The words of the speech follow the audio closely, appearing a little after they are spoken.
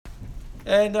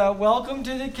And welcome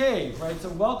to the cave, right? So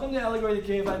welcome to Allegory the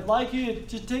Cave. I'd like you to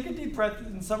just take a deep breath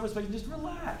in some respects and just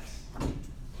relax.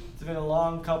 It's been a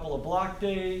long couple of block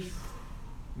days.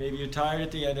 Maybe you're tired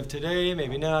at the end of today,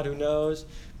 maybe not, who knows?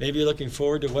 Maybe you're looking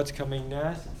forward to what's coming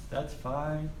next. That's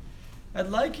fine. I'd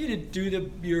like you to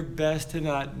do your best to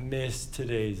not miss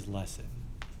today's lesson.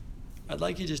 I'd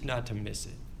like you just not to miss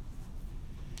it.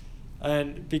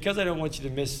 And because I don't want you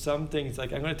to miss some things,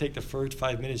 like I'm going to take the first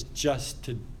 5 minutes just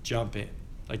to jump in,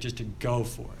 like just to go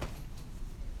for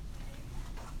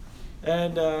it.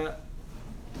 And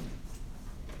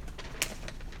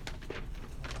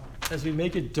as we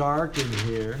make it dark in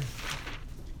here,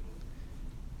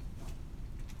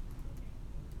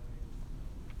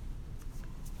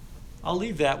 I'll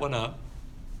leave that one up.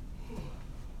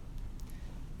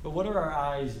 But what are our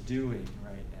eyes doing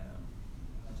right now?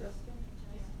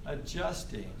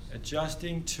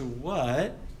 Adjusting to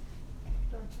what?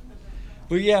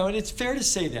 Well, yeah, and it's fair to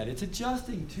say that. It's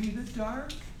adjusting to the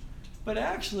dark, but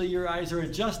actually your eyes are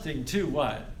adjusting to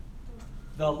what?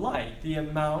 The light, the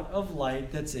amount of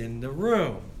light that's in the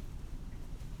room.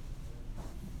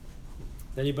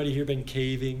 Anybody here been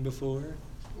caving before?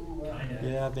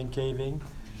 Yeah, I've been caving,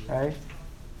 right?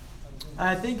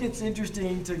 I think it's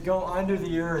interesting to go under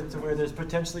the earth to where there's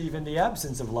potentially even the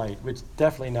absence of light, which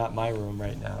definitely not my room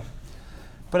right now.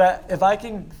 But if I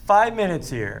can, 5 minutes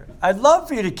here, I'd love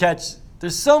for you to catch,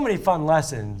 there's so many fun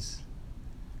lessons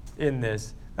in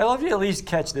this. I'd love you to at least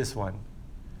catch this one.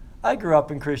 I grew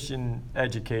up in Christian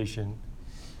education.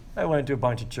 I went to a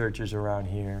bunch of churches around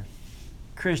here.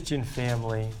 Christian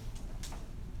family.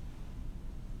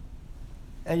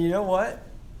 And you know what?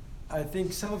 I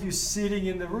think some of you sitting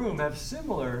in the room have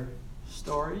similar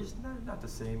stories. Not the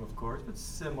same, of course, but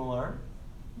similar.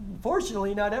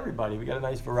 Fortunately, not everybody. We got a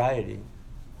nice variety.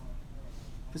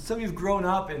 But some of you have grown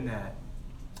up in that.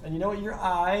 And you know what? Your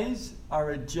eyes are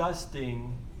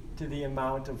adjusting to the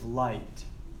amount of light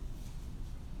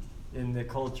in the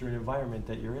culture and environment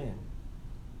that you're in.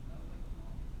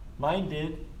 Mine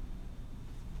did.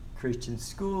 Christian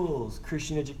schools,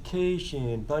 Christian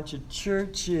education, bunch of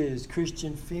churches,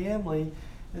 Christian family.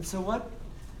 And so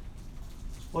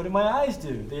what do my eyes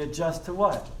do? They adjust to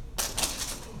what?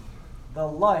 The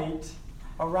light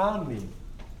around me.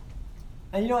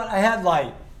 And you know what? I had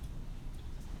light.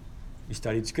 We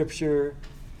studied scripture.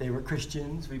 They were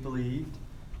Christians, we believed.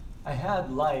 I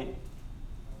had light.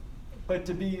 But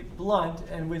to be blunt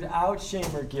and without shame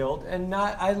or guilt,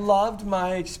 I loved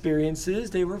my experiences.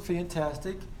 They were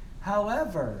fantastic.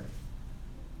 However,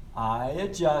 I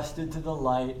adjusted to the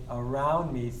light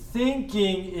around me,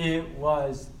 thinking it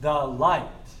was the light.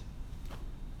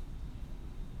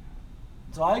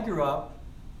 So I grew up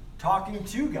talking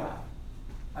to God.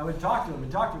 I would talk to him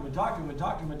and talk to him and talk to him and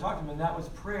talk to him and talk to him, and that was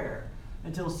prayer.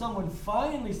 Until someone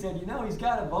finally said, he's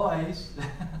got a voice.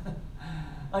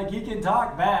 Like he can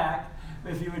talk back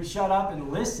if you would shut up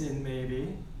and listen,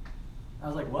 maybe. I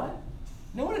was like, what?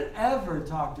 No one had ever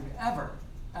talked to me, ever.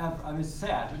 I mean, it's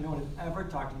sad, but no one has ever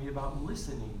talked to me about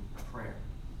listening prayer.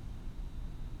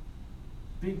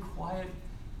 Being quiet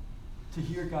to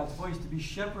hear God's voice, to be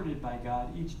shepherded by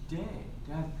God each day.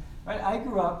 Right? I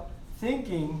grew up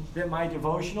thinking that my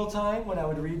devotional time, when I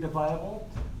would read the Bible,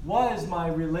 was my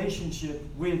relationship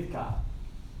with God.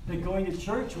 That going to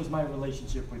church was my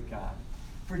relationship with God.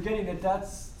 Forgetting that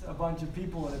that's a bunch of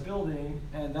people in a building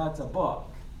and that's a book.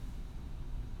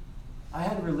 I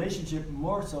had a relationship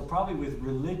more so probably with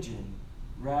religion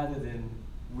rather than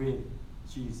with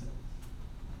Jesus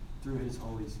through his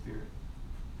Holy Spirit.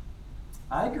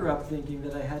 I grew up thinking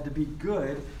that I had to be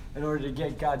good in order to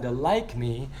get God to like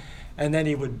me, and then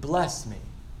he would bless me.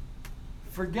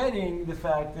 Forgetting the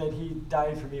fact that he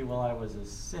died for me while I was a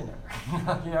sinner.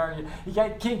 You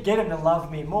can't get him to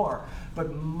love me more.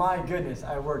 But my goodness,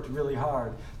 I worked really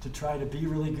hard to try to be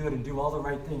really good and do all the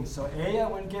right things. So A, I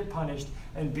wouldn't get punished,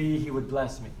 and B, he would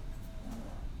bless me.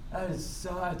 It's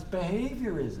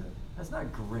behaviorism. That's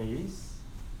not grace.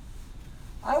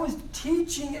 I was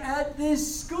teaching at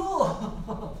this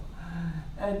school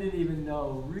and didn't even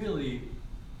know really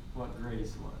what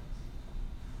grace was.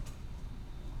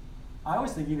 I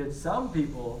was thinking that some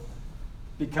people,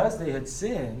 because they had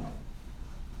sinned,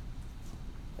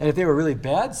 and if they were really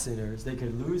bad sinners, they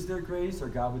could lose their grace or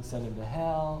God would send them to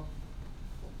hell.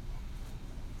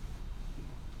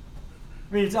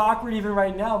 I mean, it's awkward even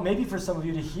right now, maybe for some of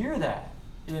you to hear that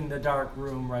in the dark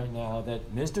room right now,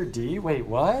 that Mr. D, wait,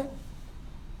 what?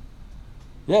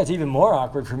 Yeah, it's even more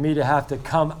awkward for me to have to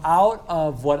come out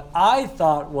of what I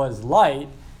thought was light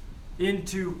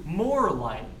into more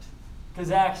light. Because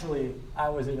actually, I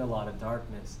was in a lot of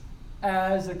darkness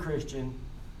as a Christian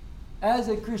as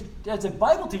a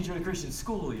Bible teacher at a Christian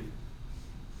school even.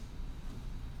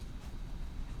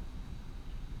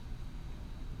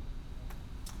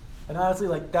 And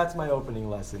honestly, that's my opening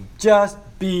lesson. Just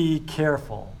be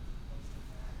careful.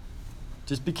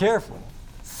 Just be careful.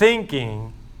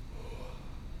 Thinking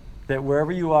that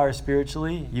wherever you are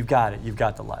spiritually, you've got it. You've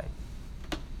got the light.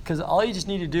 Because all you just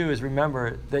need to do is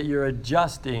remember that you're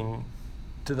adjusting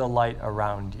to the light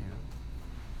around you.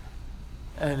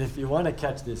 And if you want to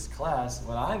catch this class,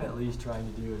 what I'm at least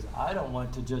trying to do is I don't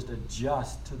want to just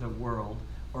adjust to the world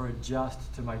or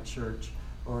adjust to my church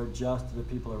or adjust to the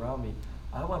people around me.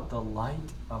 I want the light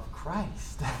of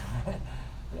Christ.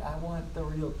 I want the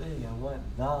real thing. I want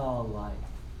the light,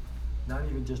 not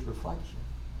even just reflection.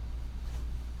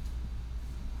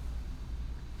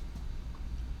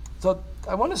 So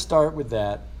I want to start with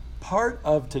that. Part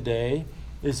of today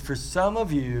is for some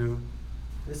of you,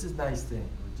 this is a nice thing,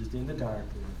 we're just in the dark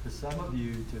here. For some of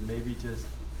you to maybe just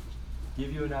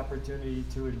give you an opportunity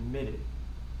to admit it.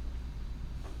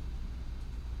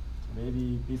 To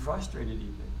maybe be frustrated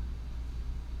even.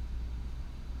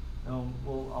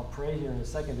 I'll pray here in a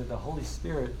second that the Holy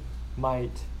Spirit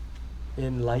might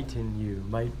enlighten you,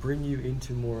 might bring you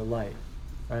into more light,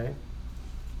 right?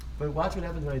 But watch what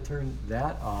happens when I turn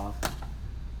that off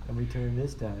and we turn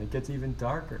this down. It gets even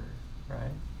darker,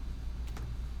 right?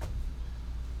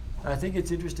 I think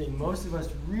it's interesting. Most of us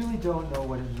really don't know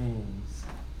what it means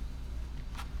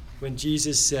when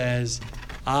Jesus says,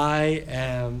 I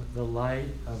am the light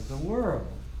of the world.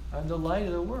 I'm the light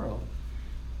of the world.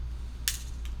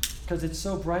 Because it's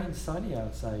so bright and sunny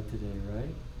outside today,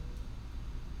 right?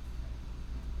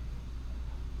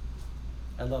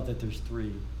 I love that there's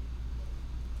three.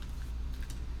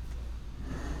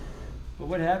 But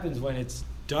what happens when it's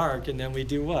dark and then we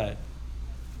do what?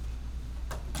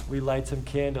 We light some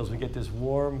candles. We get this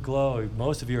warm glow.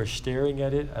 Most of you are staring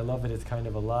at it. I love that it's kind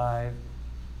of alive.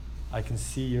 I can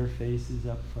see your faces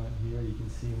up front here. You can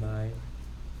see mine.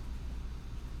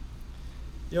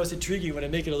 You know, it's intriguing when I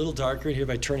make it a little darker in here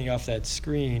by turning off that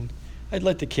screen. I'd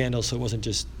light the candle so it wasn't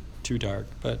just too dark.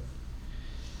 But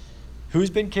who's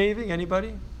been caving?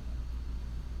 Anybody?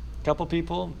 Couple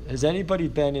people? Has anybody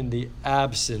been in the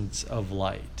absence of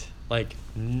light? Like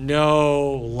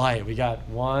no light. We got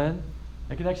one.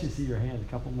 I can actually see your hand.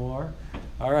 A couple more.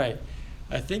 All right.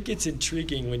 I think it's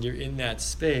intriguing when you're in that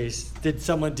space. Did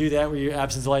someone do that where you're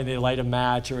absence of light and they light a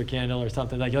match or a candle or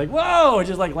something? Like you're like, whoa, it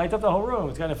just like lights up the whole room.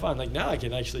 It's kind of fun. Like now I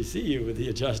can actually see you with the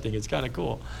adjusting. It's kind of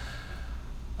cool.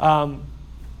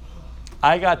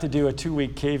 I got to do a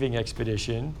 2-week caving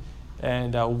expedition.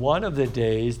 And one of the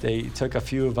days they took a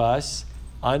few of us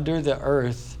under the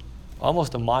earth,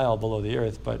 almost a mile below the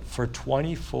earth, but for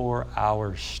 24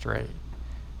 hours straight.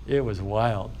 It was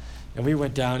wild. And we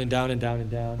went down and down and down and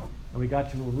down. And we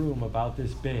got to a room about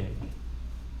this big.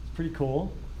 It's pretty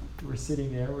cool. We were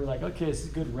sitting there. We were like, okay, this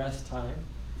is good rest time.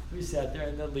 We sat there,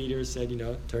 and the leader said,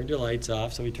 turn your lights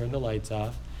off. So we turned the lights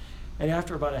off. And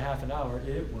after about a half an hour,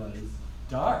 it was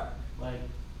dark. Like,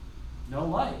 no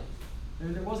light.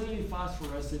 And there wasn't any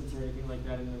phosphorescence or anything like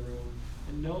that in the room.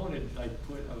 And no one had,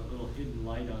 put a little hidden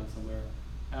light on somewhere.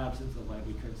 Absence of light.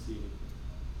 We couldn't see anything.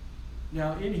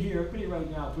 Now, in here, everybody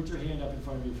right now, put your hand up in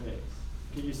front of your face.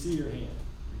 Can you see your hand?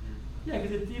 Yeah,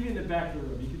 because even in the back of the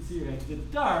room, you can see your hand. Because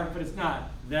it's dark, but it's not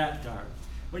that dark.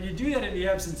 When you do that in the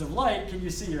absence of light, can you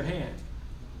see your hand?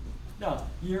 No,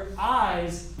 your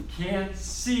eyes can't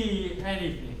see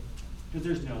anything because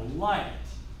there's no light.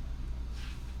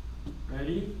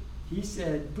 Ready? He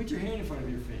said, put your hand in front of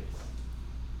your face.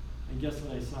 And guess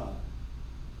what I saw?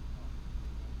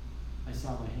 I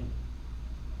saw my hand.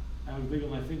 I would wiggle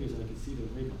my fingers and I could see the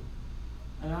wiggle.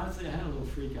 And honestly, I had a little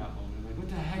freak out moment. I'm like, what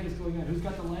the heck is going on? Who's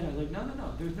got the light? I was like,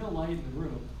 no, there's no light in the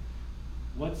room.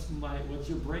 What's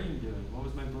your brain doing? What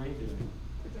was my brain doing?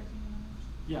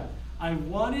 Yeah. I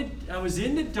was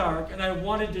in the dark and I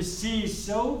wanted to see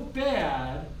so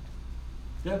bad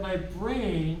that my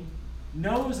brain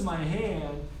knows my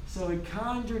hand, so it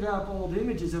conjured up old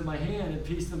images of my hand and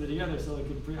pieced them together so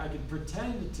I could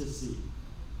pretend to see.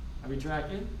 Are we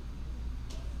tracking?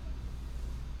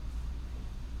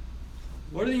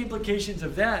 What are the implications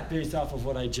of that based off of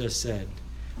what I just said?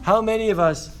 How many of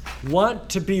us want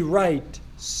to be right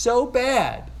so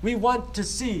bad? We want to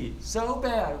see so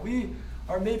bad. We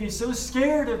are maybe so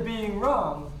scared of being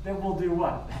wrong that we'll do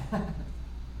what?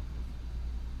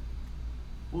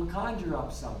 We'll conjure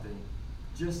up something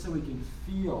just so we can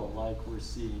feel like we're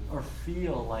seeing or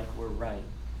feel like we're right.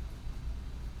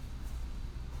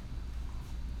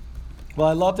 Well,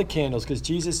 I love the candles because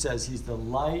Jesus says he's the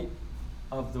light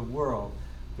of the world.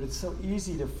 But it's so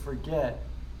easy to forget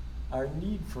our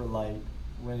need for light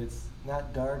when it's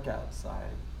not dark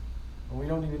outside. And we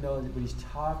don't even know what he's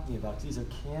talking about, 'cause these are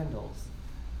candles.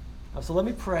 So let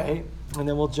me pray, and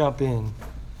then we'll jump in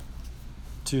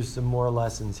to some more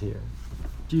lessons here.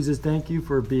 Jesus, thank you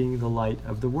for being the light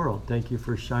of the world. Thank you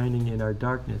for shining in our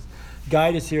darkness.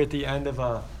 Guide us here at the end of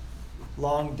a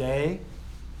long day.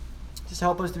 Just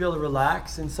help us to be able to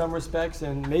relax in some respects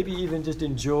and maybe even just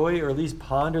enjoy or at least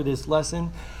ponder this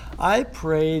lesson. I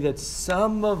pray that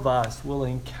some of us will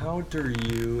encounter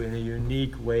you in a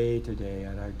unique way today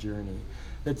on our journey.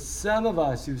 That some of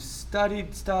us who've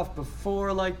studied stuff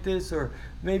before like this, or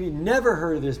maybe never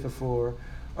heard of this before,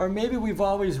 or maybe we've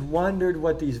always wondered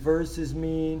what these verses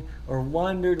mean, or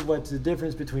wondered what's the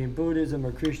difference between Buddhism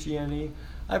or Christianity.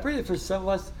 I pray that for some of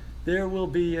us, there will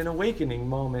be an awakening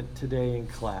moment today in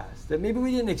class. That maybe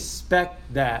we didn't expect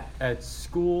that at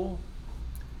school,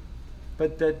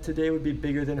 but that today would be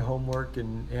bigger than homework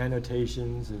and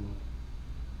annotations and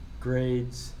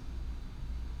grades.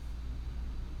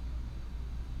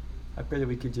 I pray that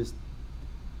we could just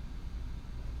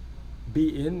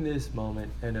be in this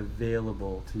moment and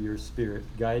available to your Spirit,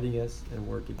 guiding us and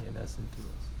working in us and through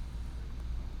us.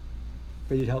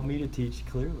 Pray you'd help me to teach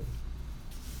clearly.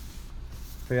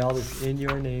 Pray all this in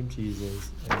your name, Jesus,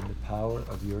 and in the power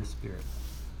of your Spirit.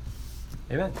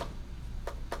 Amen.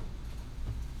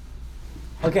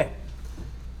 Okay.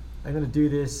 I'm going to do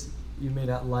this. You may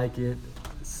not like it.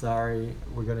 Sorry.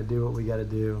 We're going to do what we got to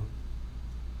do.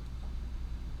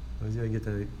 I was going to get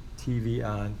the TV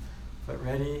on. But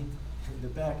ready? In the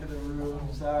back of the room.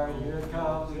 Sorry. Here it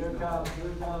comes. Here it comes. Here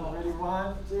it comes. Ready?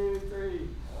 1, 2,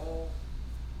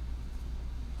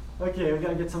 3. Okay, we got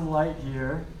to get some light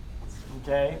here.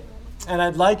 Okay? And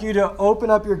I'd like you to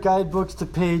open up your guidebooks to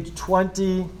page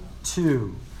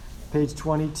 22. Page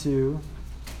 22.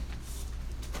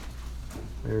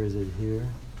 Where is it here?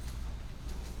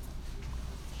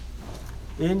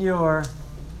 In your...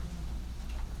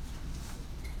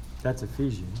 That's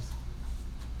Ephesians.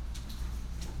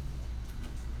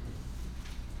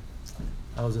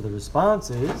 Those are the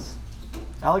responses.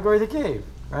 Allegory of the cave,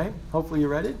 right? Hopefully you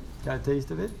read it. Got a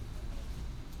taste of it.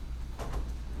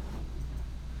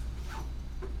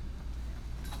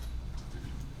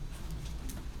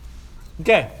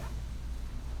 Okay.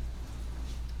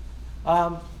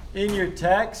 In your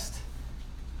text,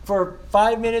 for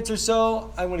 5 minutes or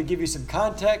so, I'm going to give you some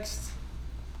context.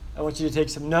 I want you to take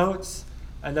some notes.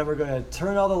 And then we're going to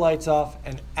turn all the lights off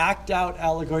and act out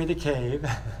Allegory of the Cave.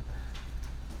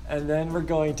 And then we're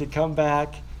going to come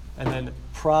back and then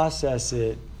process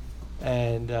it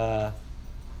and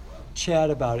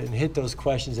chat about it and hit those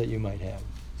questions that you might have.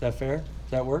 Is that fair? Does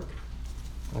that work?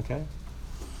 Okay.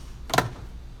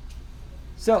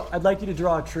 So I'd like you to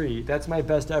draw a tree. That's my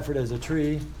best effort as a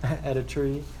tree, at a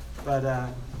tree. But I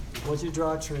want you to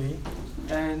draw a tree.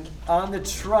 And on the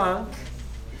trunk...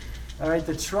 All right,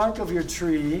 the trunk of your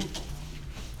tree.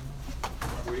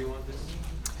 Where do you want this?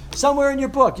 Somewhere in your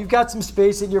book. You've got some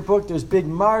space in your book. There's big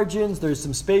margins. There's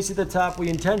some space at the top. We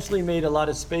intentionally made a lot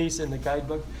of space in the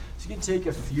guidebook, so you can take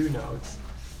a few notes.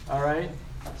 All right?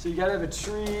 So you got to have a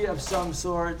tree of some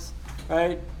sorts,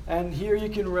 right? And here you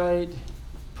can write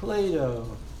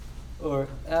Plato or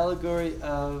Allegory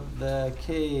of the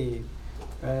Cave,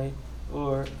 right?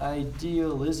 Or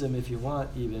idealism if you want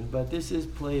even, but this is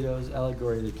Plato's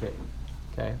Allegory of the Cave,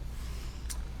 okay?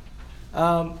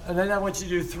 And then I want you to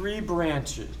do 3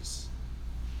 branches,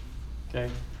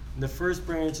 okay? And the first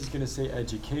branch is going to say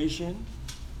education.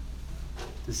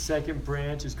 The second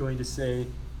branch is going to say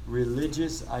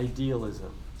religious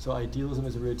idealism. So idealism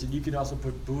is a religion. You can also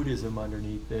put Buddhism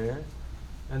underneath there.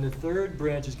 And the third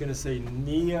branch is going to say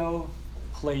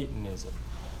Neo-Platonism,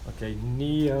 okay?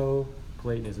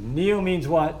 Platonism. Neo means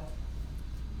what?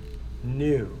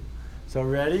 New. So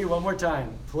ready? One more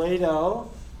time. Plato,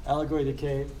 Allegory of the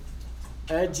Cave,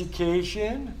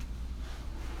 education,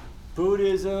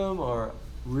 Buddhism or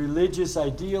religious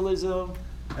idealism,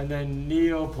 and then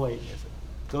Neoplatonism.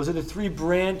 Those are the 3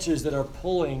 branches that are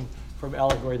pulling from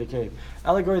Allegory of the Cave.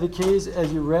 Allegory of the Cave,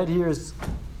 as you read here, is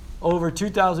over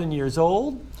 2,000 years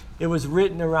old. It was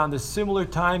written around the similar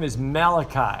time as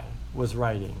Malachi was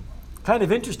writing. Kind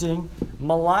of interesting,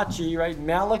 Malachi, right?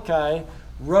 Malachi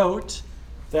wrote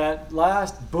that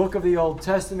last book of the Old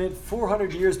Testament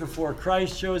 400 years before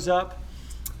Christ shows up.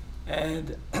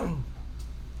 And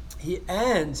he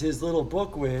ends his little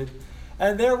book with,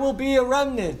 and there will be a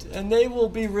remnant, and they will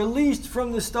be released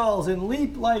from the stalls and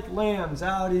leap like lambs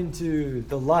out into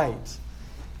the light.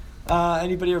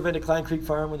 Anybody ever been to Klein Creek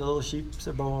Farm when the little sheep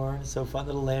are born? It's so fun,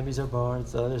 little lambies are born.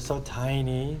 So they're so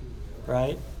tiny,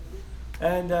 right?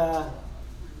 And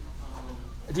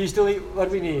do you still eat? What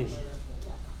do we need?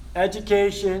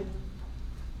 Education,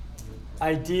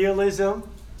 idealism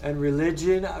and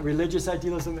religion, religious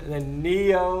idealism, and then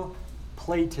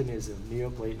Neoplatonism,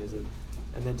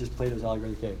 and then just Plato's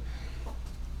Allegory of the Cave.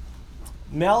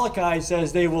 Malachi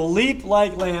says they will leap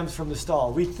like lambs from the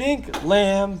stall. We think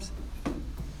lambs,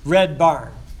 red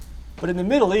barn. But in the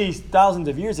Middle East, thousands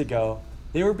of years ago,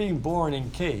 they were being born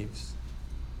in caves.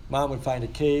 Mom would find a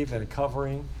cave and a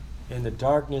covering in the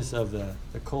darkness of the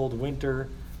cold winter,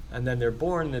 and then they're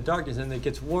born in the darkness, and it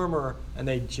gets warmer, and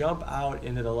they jump out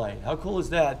into the light. How cool is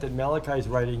that Malachi's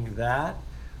writing that?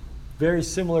 Very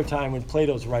similar time when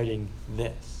Plato's writing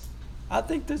this. I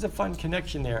think there's a fun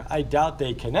connection there. I doubt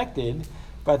they connected,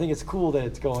 but I think it's cool that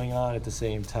it's going on at the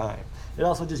same time. It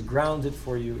also just grounds it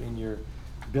for you in your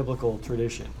biblical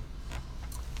tradition.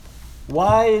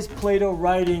 Why is Plato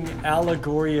writing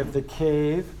Allegory of the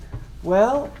Cave?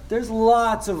 Well, there's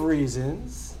lots of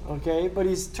reasons, okay? But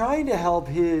he's trying to help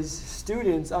his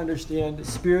students understand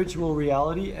spiritual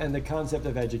reality and the concept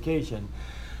of education.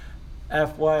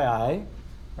 FYI,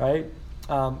 right?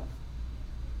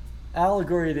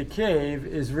 Allegory of the Cave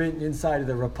is written inside of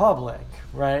the Republic,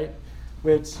 right?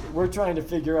 Which we're trying to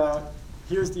figure out.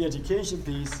 Here's the education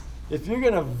piece. If you're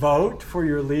going to vote for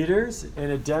your leaders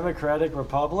in a democratic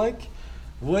republic,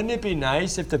 wouldn't it be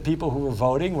nice if the people who were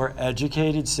voting were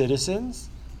educated citizens?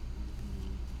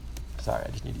 Sorry, I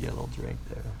just need to get a little drink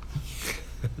there.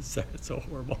 Sorry, it's so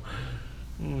horrible.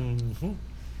 Mm-hmm.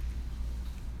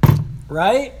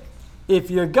 Right?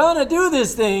 If you're going to do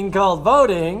this thing called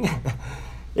voting,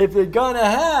 if you're going to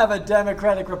have a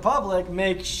democratic republic,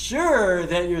 make sure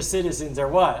that your citizens are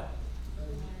what?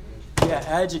 Yeah,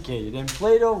 educated. And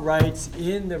Plato writes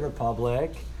in the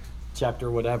Republic,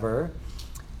 chapter whatever,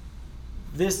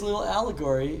 this little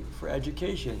allegory for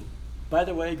education. By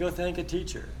the way, go thank a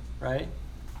teacher, right?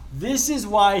 This is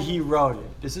why he wrote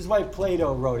it. This is why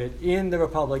Plato wrote it in the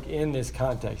Republic in this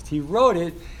context. He wrote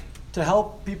it to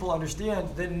help people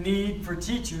understand the need for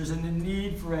teachers and the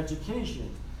need for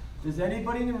education. Does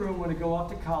anybody in the room want to go off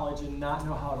to college and not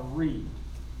know how to read?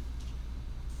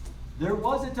 There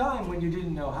was a time when you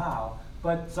didn't know how,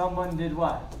 but someone did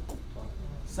what?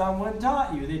 Someone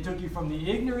taught you. They took you from the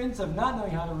ignorance of not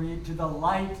knowing how to read to the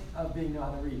light of being know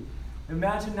how to read.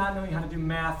 Imagine not knowing how to do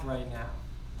math right now.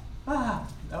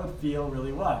 That would feel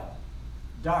really what?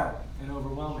 Dark and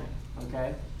overwhelming,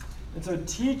 okay? And so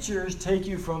teachers take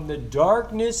you from the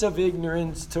darkness of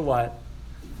ignorance to what?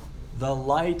 The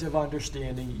light of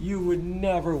understanding. You would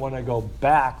never want to go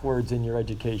backwards in your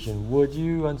education, would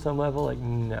you, on some level? Like,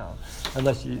 no.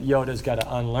 Unless Yoda's got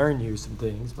to unlearn you some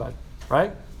things, but,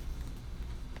 right?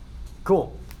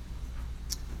 Cool.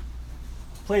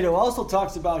 Plato also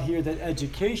talks about here that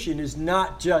education is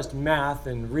not just math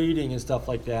and reading and stuff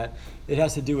like that. It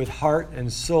has to do with heart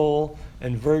and soul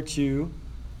and virtue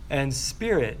and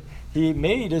spirit. He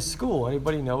made a school.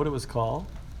 Anybody know what it was called?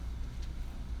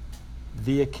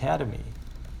 The Academy.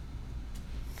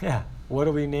 Yeah. What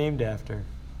are we named after?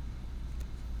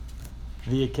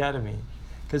 The Academy.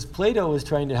 Because Plato was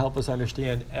trying to help us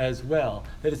understand as well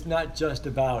that it's not just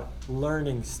about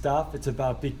learning stuff, it's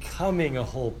about becoming a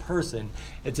whole person.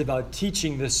 It's about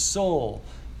teaching the soul,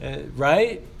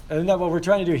 right? Isn't that what we're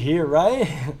trying to do here, right?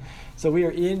 So we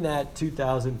are in that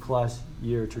 2,000 plus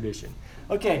year tradition.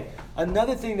 Okay,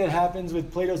 another thing that happens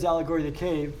with Plato's Allegory of the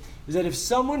Cave is that if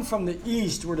someone from the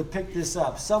East were to pick this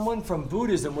up, someone from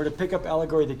Buddhism were to pick up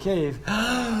Allegory of the Cave,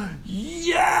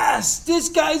 yes, this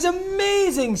guy's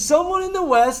amazing. Someone in the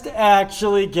West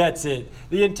actually gets it.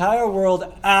 The entire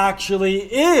world actually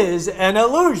is an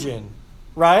illusion,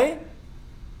 right?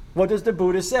 What does the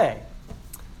Buddha say?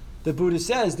 The Buddha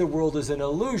says the world is an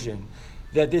illusion,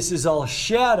 that this is all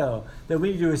shadow, that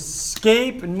we need to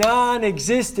escape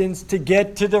non-existence to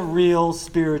get to the real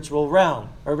spiritual realm.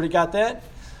 Everybody got that?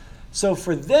 So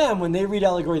for them, when they read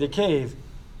Allegory of the Cave,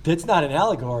 it's not an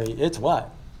allegory, it's what?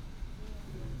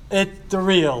 It's the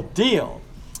real deal.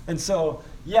 And so,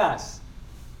 yes,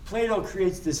 Plato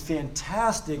creates this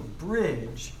fantastic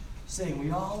bridge saying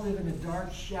we all live in a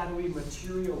dark, shadowy,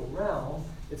 material realm.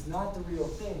 It's not the real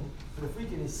thing. But if we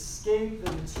can escape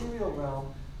the material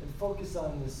realm and focus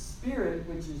on the spirit,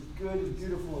 which is good and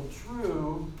beautiful and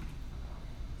true,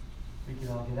 we can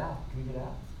all get out. Can we get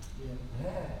out?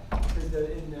 Yeah. Because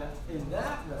in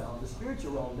that realm, the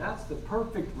spiritual realm, that's the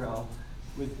perfect realm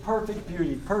with perfect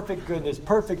beauty, perfect goodness,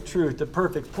 perfect truth, the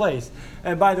perfect place.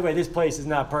 And by the way, this place is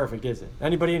not perfect, is it?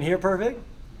 Anybody in here perfect?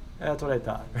 That's what I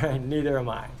thought, right? Neither am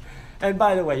I. And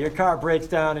by the way, your car breaks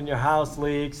down and your house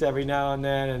leaks every now and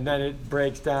then it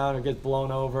breaks down or gets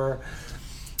blown over.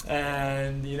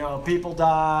 And, people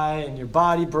die and your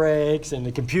body breaks and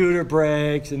the computer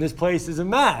breaks and this place is a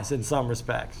mess in some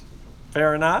respects.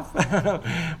 Fair enough.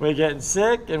 We're getting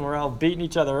sick and we're all beating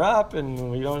each other up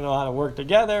and we don't know how to work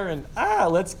together and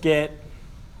let's get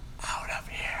out of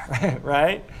here,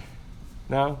 right?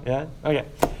 No? Yeah? Okay.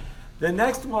 The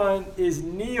next one is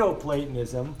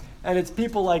Neoplatonism, and it's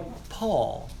people like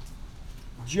Paul,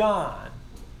 John,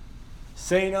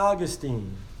 St.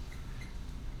 Augustine,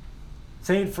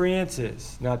 St.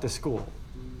 Francis, not the school,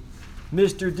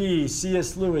 Mr. D,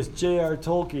 C.S. Lewis, J.R.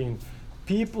 Tolkien,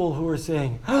 people who are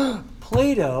saying,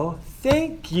 Plato,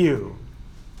 thank you.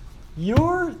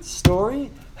 Your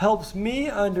story helps me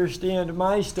understand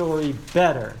my story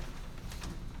better.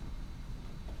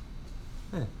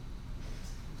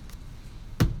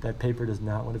 That paper does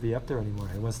not want to be up there anymore.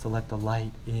 It wants to let the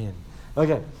light in.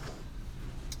 Okay.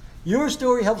 Your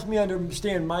story helps me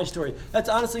understand my story. That's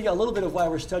honestly a little bit of why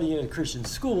we're studying in a Christian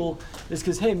school, is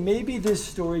because, hey, maybe this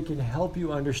story can help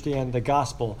you understand the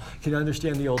gospel, can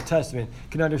understand the Old Testament,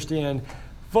 can understand,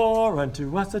 for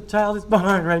unto us a child is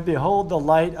born, right? Behold the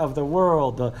light of the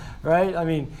world, right? I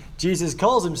mean, Jesus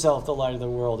calls himself the light of the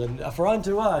world, and for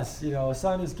unto us, a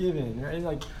son is given, right?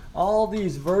 Like, all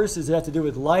these verses have to do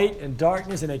with light and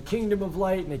darkness and a kingdom of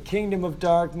light and a kingdom of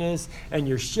darkness and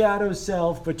your shadow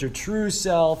self, but your true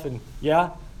self. And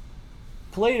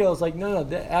Plato's like, no,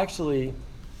 actually,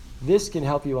 this can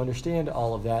help you understand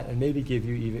all of that and maybe give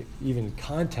you even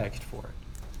context for it.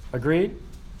 Agreed?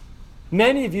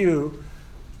 Many of you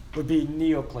would be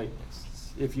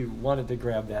Neoplatonists. If you wanted to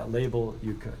grab that label,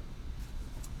 you could.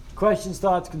 Questions,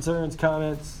 thoughts, concerns,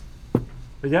 comments?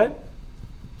 We good?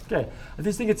 Okay, I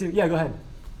just think go ahead.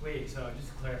 Wait, so just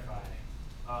to clarify,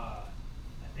 I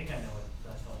think I know what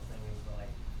that's the whole thing is,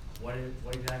 but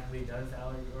what exactly does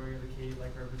Allegory of the Cave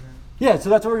represent? Yeah, so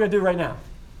that's what we're going to do right now.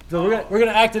 So we're going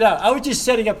to act it out. I was just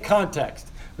setting up context.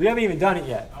 We haven't even done it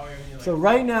yet. So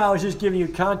right now I was just giving you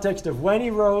context of when he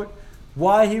wrote,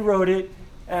 why he wrote it,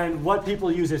 and what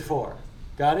people use it for.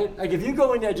 Got it? Like if you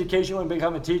go into education and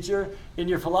become a teacher in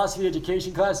your philosophy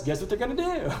education class, guess what they're going to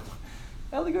do?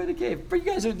 Allegory of the Cave. But you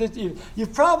guys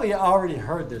you've probably already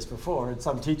heard this before at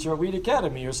some teacher at Weed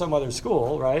Academy or some other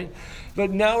school, right?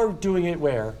 But now we're doing it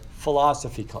where?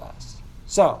 Philosophy class.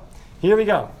 So, here we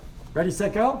go. Ready,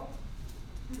 set, go?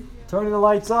 Turning the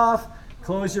lights off.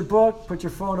 Close your book. Put your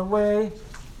phone away.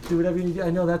 Do whatever you need. I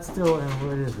know that's still,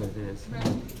 what it is.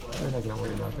 We're not going to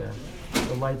worry about that.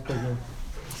 The light's bigger.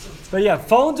 But yeah,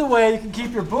 phones away. You can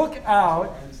keep your book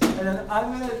out. And then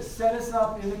I'm going to set us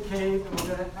up in the cave, and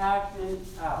we're going to act it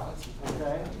out,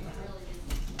 okay?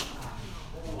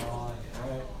 All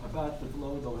right, about to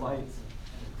blow the lights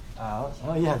out.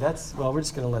 Oh, yeah, we're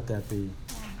just going to let that be.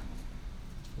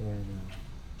 And,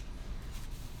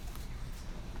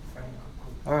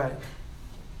 all right.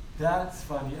 That's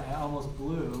funny. I almost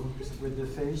blew with the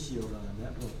face shield on.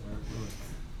 That won't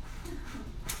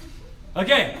work.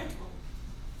 Okay.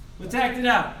 Let's act it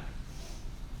out.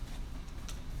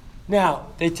 Now,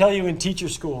 they tell you in teacher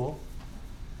school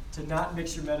to not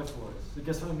mix your metaphors. So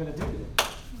guess what I'm going to do today?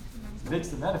 Mix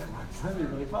the metaphors. That'd be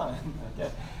really fun.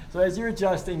 Okay. So as you're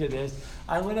adjusting to this,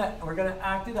 we're going to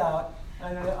act it out.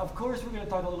 And of course, we're going to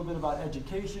talk a little bit about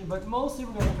education, but mostly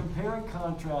we're going to compare and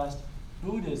contrast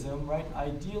Buddhism, right?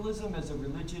 Idealism as a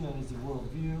religion and as a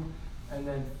worldview, and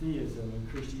then theism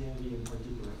and Christianity in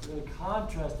particular. So we're going to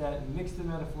contrast that and mix the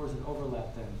metaphors and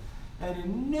overlap them. And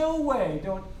in no way,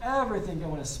 don't ever think I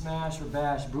want to smash or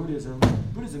bash Buddhism.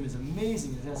 Buddhism is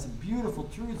amazing. It has some beautiful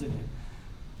truths in it.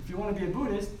 If you want to be a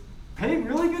Buddhist, pay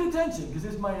really good attention, because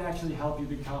this might actually help you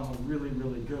become a really,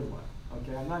 really good one.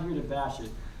 Okay, I'm not here to bash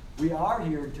it. We are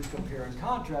here to compare and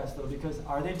contrast, though, because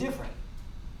are they different?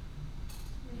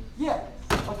 Yeah.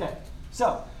 Okay.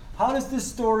 So, how does this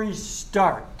story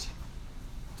start?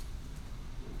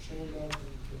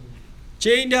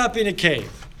 Chained up in a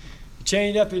cave.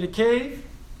 Chained up in a cave,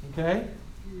 okay?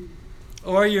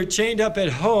 Or you're chained up at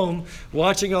home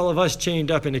watching all of us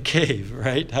chained up in a cave,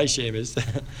 right? Hi, Seamus.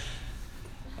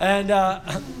 And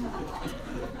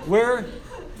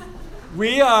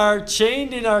we are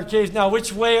chained in our cave. Now,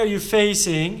 which way are you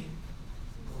facing?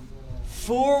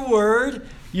 Forward.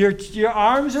 Your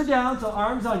arms are down, so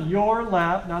arms on your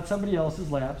lap, not somebody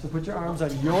else's lap. So put your arms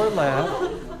on your lap.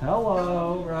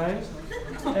 Hello, right?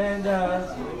 And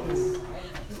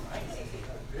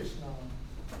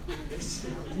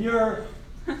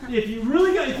if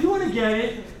you want to get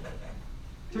it,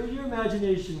 turn your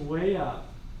imagination way up.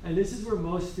 And this is where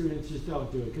most students just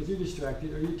don't do it because you're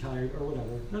distracted or you're tired or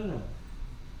whatever. No.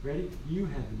 Ready? You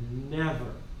have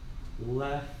never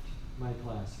left my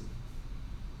classroom.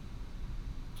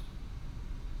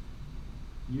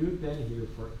 You've been here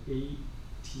for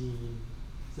 18,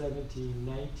 17,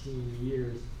 19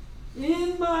 years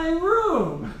in my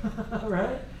room,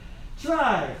 right?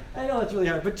 Try. I know it's really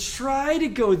hard, but try to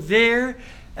go there,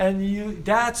 and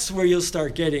that's where you'll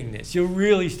start getting this. You'll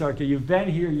really start getting, you've been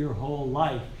here your whole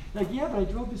life. Like, yeah, but I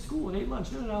drove to school and ate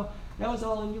lunch. No. That was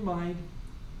all in your mind.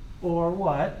 Or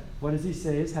what? What does he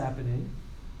say is happening?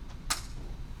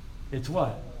 It's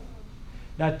what?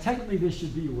 Now, technically, this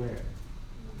should be where?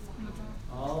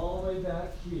 All the way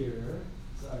back here.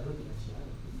 Sorry, look at my shadow.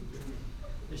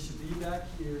 It should be back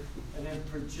here and then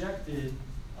projected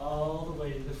all the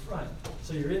way to the front.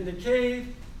 So you're in the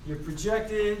cave, you're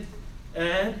projected,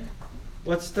 and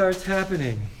what starts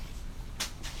happening?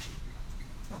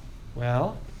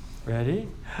 Well, ready?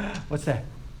 What's that?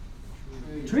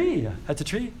 Tree. That's a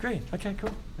tree? Great. Okay,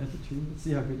 cool. That's a tree. Let's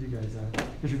see how good you guys are.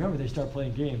 Because remember, they start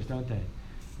playing games, don't they?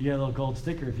 You get a little gold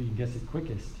sticker if you can guess it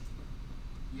quickest.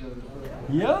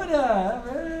 Yoda!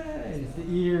 Right. It's the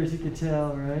ears, you could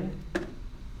tell, right?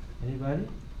 Anybody?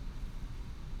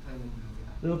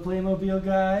 Little Playmobil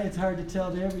guy. It's hard to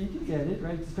tell there, but you can get it,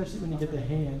 right? Especially when you get the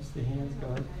hands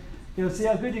going. You'll see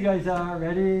how good you guys are.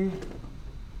 Ready?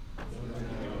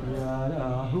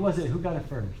 Yoda. Who was it? Who got it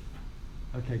first?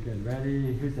 Okay, good.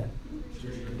 Ready? Who's that?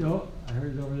 Oh, I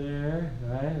heard it over there.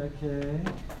 Right, okay.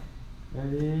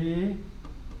 Ready?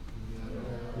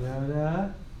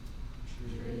 Yoda.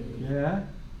 Yeah.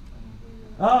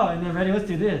 Oh, and then ready? Let's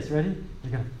do this. Ready?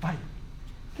 You're gonna fight.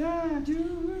 God,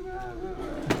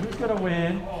 who's gonna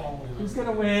win? Who's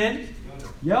gonna win?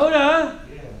 Yoda.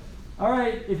 All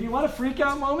right. If you want a freak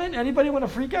out moment, anybody want a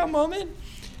freak out moment?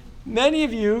 Many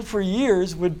of you, for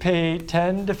years, would pay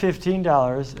 $10 to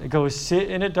 $15 and go sit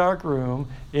in a dark room,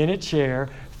 in a chair,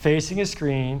 facing a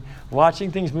screen,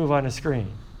 watching things move on a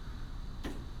screen.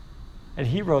 And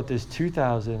he wrote this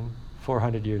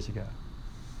 2,400 years ago.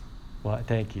 What?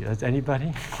 Thank you. That's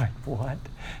anybody? Like, what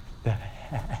the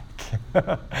heck?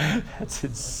 That's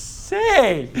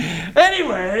insane.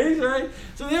 Anyways, right?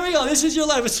 So there we go. This is your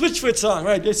life. A Switchfoot song,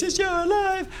 right? This is your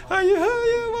life. Are you who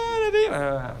you want to be?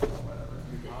 Whatever.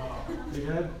 You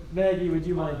good? Maggie, would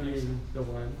you mind being the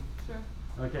one? Sure.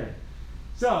 Okay.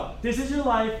 So this is your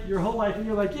life, your whole life, and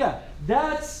you're like, yeah,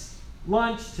 that's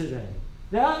lunch today.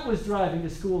 That was driving to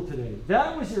school today.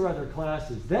 That was your other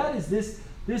classes. That is this.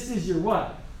 This is your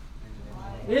what?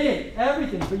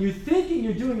 Everything. But you're thinking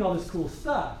you're doing all this cool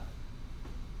stuff.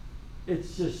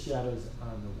 It's just shadows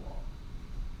on the wall.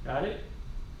 Got it?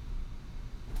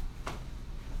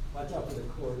 Watch out for the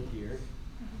cord here.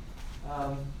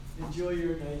 Enjoy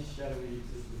your nice shadowy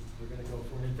existence. We're going to go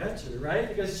for an adventure, right?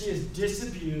 Because she is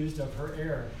disabused of her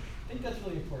error. I think that's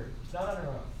really important. She's not on her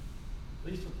own.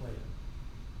 At least we're playing.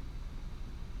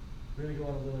 We're going to go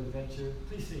on a little adventure.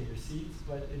 Please stay in your seats,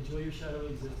 but enjoy your shadowy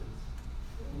existence.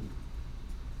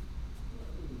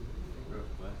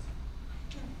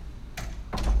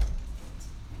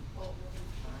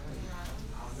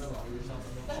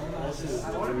 I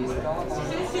want to be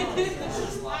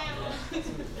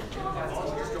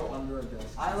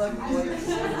I like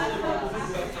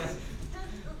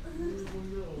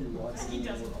He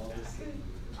doesn't.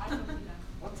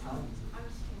 What time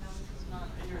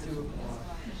is it? 2 o'clock.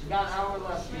 We got an hour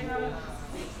left, people.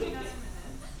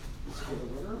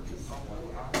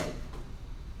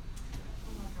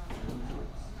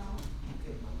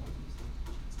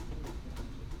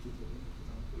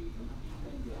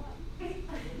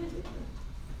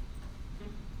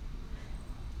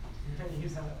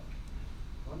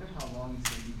 Wonder how long he's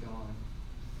gonna be gone.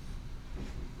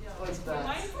 Let's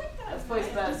place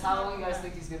bets. How long you guys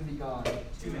think he's gonna be gone?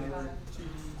 2 minutes. 2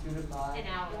 to 5. An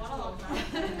hour. What a long time.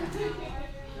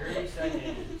 30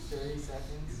 seconds. 30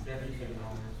 seconds. Definitely getting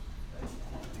home.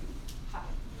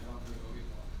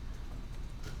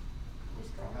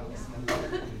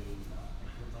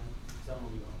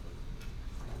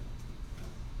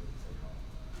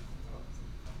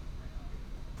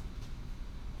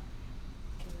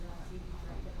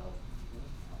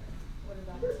 What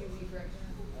about TV right now?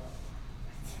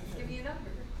 Give me a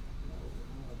number.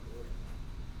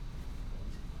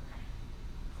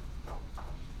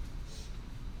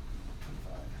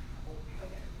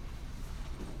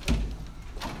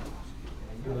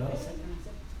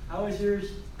 How is your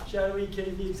shadowy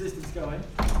cavey existence going?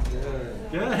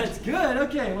 Good. Good. Good.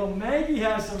 Okay. Well, Maggie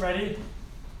has some ready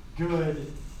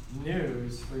good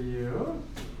news for you.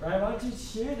 Right? Why don't you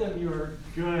share them your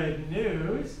good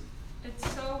news?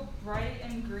 It's so bright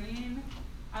and green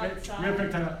Wait, outside. real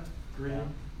quick time out.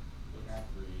 Green.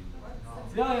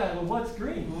 Yeah. Well, what's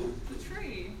green? The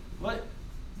tree. What?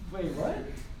 Wait, what?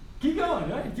 Keep going.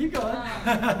 Right? Keep going.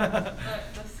 The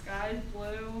sky's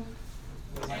blue.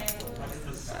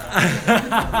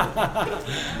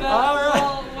 All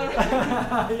right.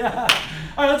 Yeah.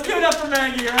 All right, let's give it up for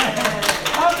Maggie, right?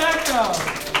 How'd that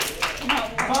go?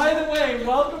 by the way,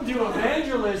 welcome to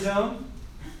evangelism.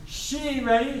 She,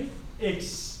 ready,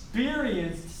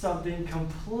 experienced something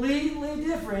completely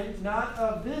different, not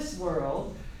of this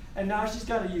world, and now she's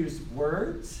got to use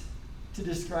words to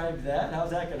describe that.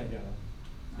 How's that going to go?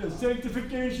 The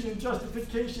sanctification and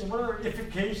justification, whatever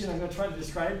ification I'm going to try to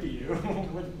describe to you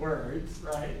with words,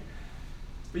 right?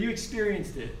 But you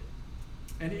experienced it.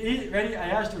 And ready, I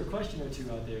asked her a question or two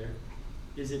out there.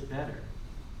 Is it better?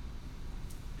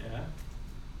 Yeah?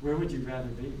 Where would you rather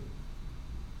be?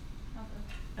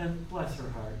 And bless her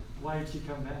heart, why did she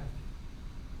come back?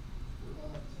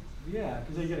 Yeah,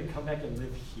 because are you going to come back and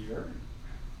live here?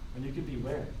 When you could be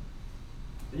where?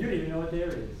 You don't even know what there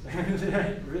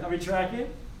is. Are we tracking?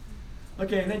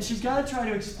 Okay, and then she's got to try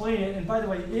to explain it. And by the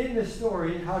way, in the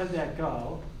story, how did that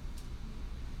go?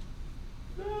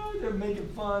 Oh, they're making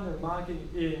fun, they're mocking.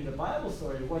 In the Bible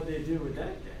story, what they do with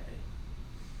that guy?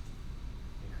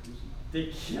 They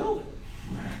killed him.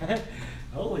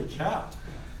 Holy cow.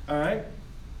 All right.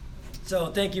 So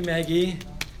thank you, Maggie.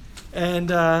 And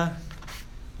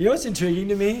you know what's intriguing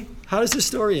to me? How does the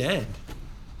story end?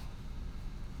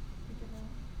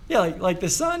 Yeah, like the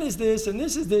sun is this, and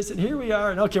this is this, and here we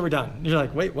are, and okay, we're done. And you're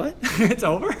like, wait, what? It's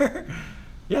over?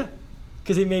 Yeah,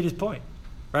 because he made his point,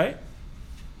 right?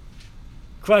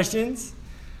 Questions?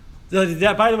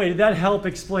 So by the way, did that help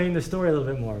explain the story a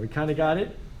little bit more? We kind of got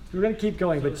it? We're going to keep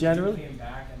going, but generally... She came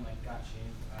back and got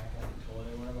chained back and told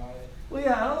everyone about it? Well,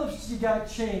 yeah, I don't know if she got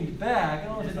chained back. I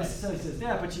don't know if it necessarily says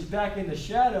that, but she's back in the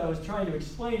shadows trying to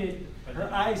explain it. Her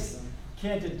eyes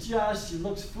can't adjust. She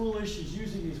looks foolish. She's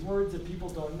using these words that people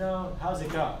don't know. How's it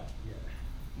go? Yeah.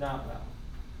 Not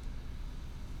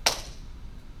well.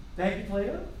 Thank you,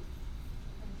 Plato.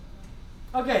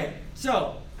 Okay,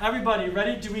 so everybody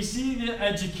ready? Do we see the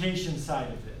education side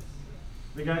of this?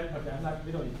 We got? Okay,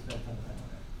 we don't need to spend time on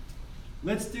that.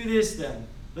 Let's do this then.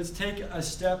 Let's take a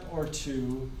step or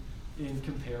two in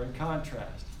compare and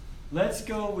contrast. Let's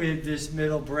go with this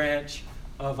middle branch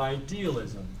of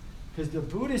idealism. Because the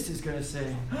Buddhist is going to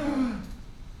say,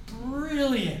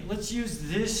 brilliant, let's use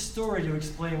this story to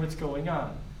explain what's going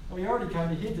on. Well, we already kind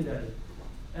of hinted at it.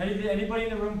 Anybody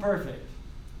in the room perfect?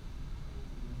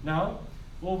 No?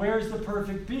 Well, where's the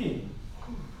perfect being?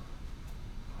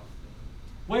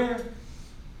 Where?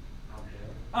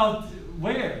 Out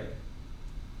where?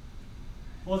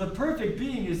 Well, the perfect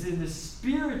being is in the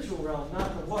spiritual realm,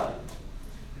 not the what?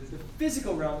 The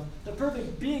physical realm. The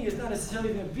perfect being is not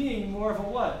necessarily the being, more of a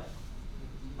what?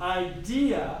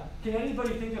 Idea. Can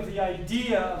anybody think of the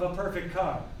idea of a perfect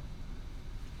car?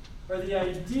 Or the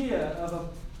idea of a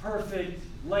perfect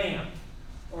lamp?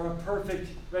 Or a perfect,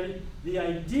 ready? The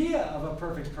idea of a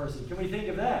perfect person. Can we think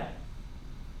of that?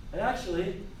 And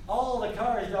actually, all the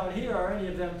cars down here, are any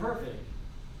of them perfect?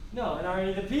 No. And are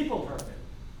any of the people perfect?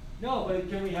 No, but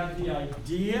can we have the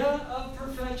idea of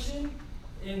perfection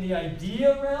in the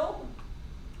idea realm?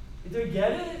 Do you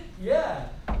get it? Yeah.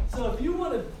 So if you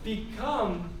want to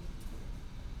become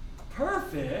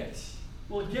perfect,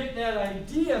 we'll get that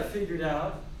idea figured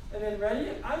out. And then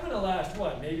ready? I'm going to last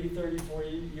what? Maybe 30,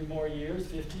 40 more years,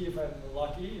 50 if I'm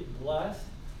lucky, blessed.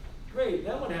 Great.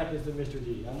 Then what happens to Mr.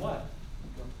 D? I'm what?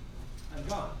 I'm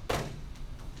gone.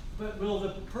 But will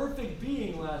the perfect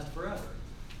being last forever?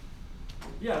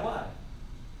 Yeah, why?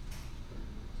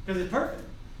 Because it's perfect.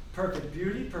 Perfect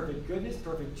beauty, perfect goodness,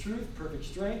 perfect truth, perfect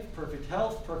strength, perfect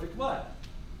health, perfect what?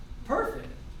 Perfect.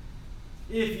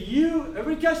 If you,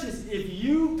 everybody catch this, if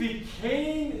you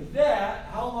became that,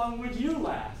 how long would you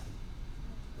last?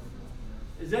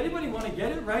 Does anybody want to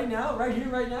get it right now, right here,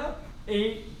 right now?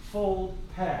 Eightfold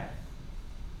path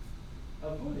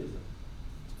of Buddhism.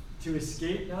 To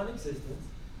escape non-existence,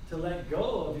 to let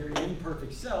go of your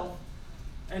imperfect self,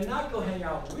 and not go hang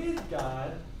out with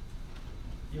God,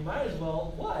 you might as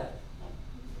well, what?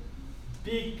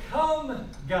 Become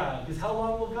God. Because how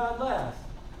long will God last?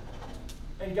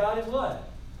 And God is what?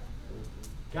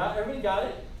 God, everybody got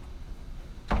it?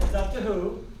 It's up to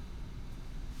who?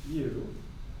 You.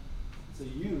 So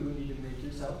you need to make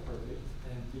yourself perfect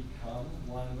and become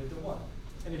one with the one.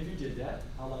 And if you did that,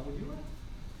 how long would you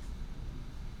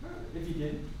last? If you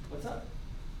didn't, what's up?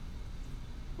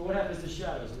 But what happens to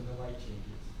shadows when the light changes?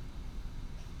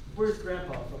 Where's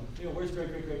Grandpa from? Where's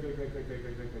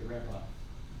great-great-great-great-great-great-great-great-grandpa?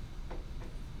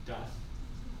 Dust,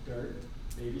 dirt,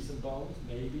 maybe some bones,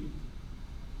 maybe.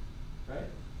 Right?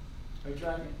 Are you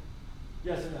tracking?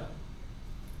 Yes or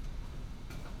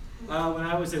no? When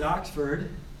I was at Oxford,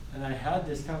 and I had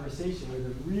this conversation with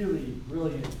a really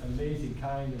brilliant, amazing,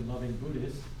 kind, and loving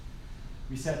Buddhist,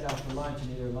 we sat down for lunch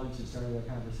and ate our lunch and started our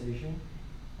conversation,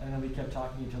 and then we kept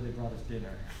talking until they brought us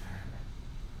dinner.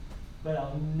 But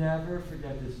I'll never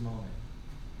forget this moment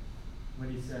when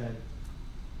he said,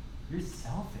 "You're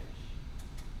selfish.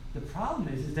 The problem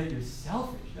is that you're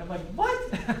selfish." And I'm like,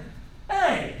 "What?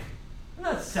 Hey, I'm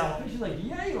not selfish." He's like,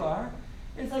 "Yeah, you are."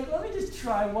 And it's like, let me just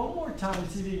try one more time to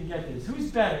see if you can get this.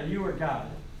 Who's better, you or God?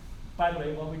 By the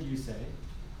way, what would you say?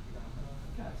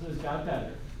 God. So is God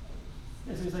better?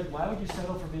 Yeah, so he's like, why would you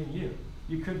settle for being you?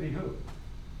 You could be who?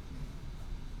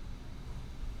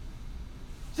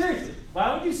 Seriously,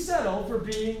 why would you settle for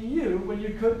being you when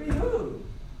you could be who?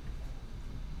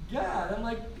 God. I'm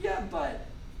like, yeah, but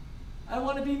I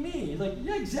want to be me. He's like,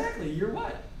 yeah, exactly. You're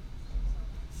what?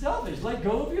 Selfish. Let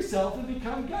go of yourself and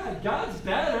become God. God's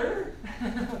better.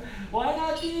 Why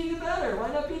not be the better?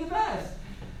 Why not be the best?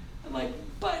 I'm like,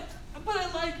 but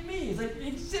I like me. He's like,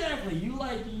 exactly. You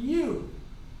like you.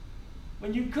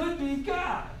 When you could be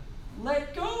God.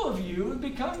 Let go of you and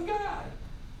become God.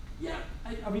 Yeah.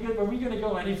 Are we going to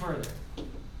go any further?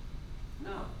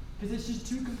 No. Because it's just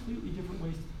two completely different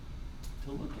ways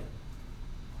to look at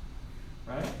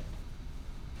it. Right?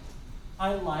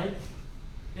 I like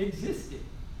existing.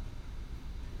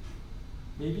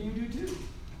 Maybe you do too.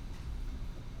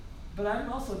 But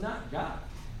I'm also not God.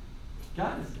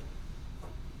 God is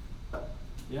God.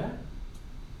 Yeah?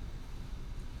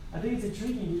 I think it's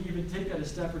intriguing to even take that a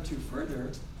step or two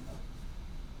further.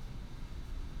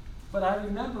 But I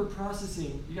remember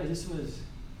processing, you guys, this was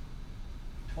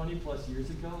 20 plus years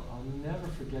ago. I'll never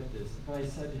forget this. But I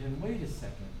said to him, wait a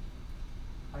second.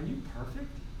 Are you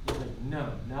perfect? He's like,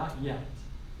 no, not yet.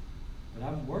 But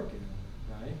I'm working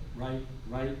on it, right?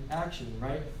 Right action,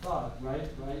 right thought, right.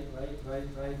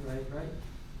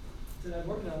 So I'm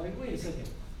working on it. I'm like, wait a second.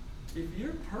 If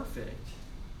you're perfect,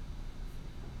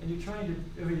 and you're trying to,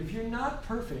 if you're not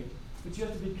perfect, but you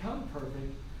have to become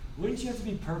perfect, wouldn't you have to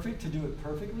be perfect to do it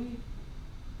perfectly?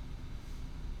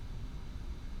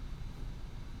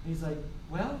 And he's like,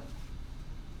 well,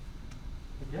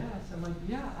 I guess. I'm like,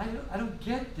 yeah, I don't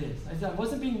get this. I said, I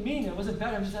wasn't being mean, I wasn't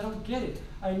bad, I don't get it.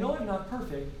 I know I'm not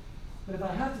perfect, but if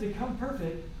I have to become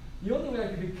perfect, the only way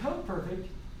I can become perfect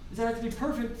is I have to be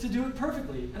perfect to do it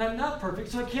perfectly. And I'm not perfect,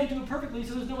 so I can't do it perfectly,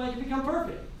 so there's no way I can become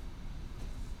perfect.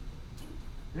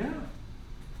 Yeah.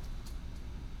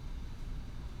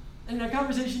 And that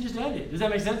conversation just ended. Does that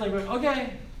make sense? Like,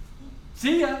 okay,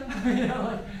 see ya. You know,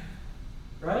 like,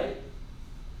 right?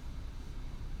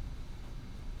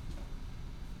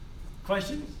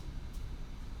 Questions?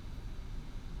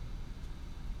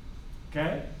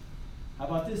 Okay. How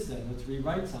about this then? Let's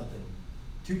rewrite something.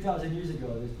 2,000 years ago,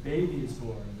 this baby is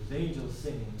born. There's angels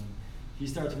singing. And he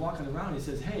starts walking around. He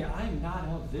says, hey, I'm not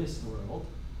of this world.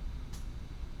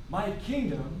 My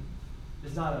kingdom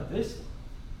is not of this world.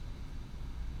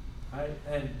 Right?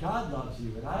 And God loves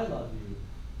you, and I love you.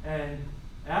 And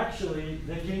actually,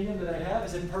 the kingdom that I have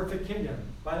is a perfect kingdom.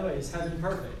 By the way, is heaven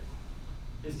perfect?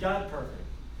 Is God perfect?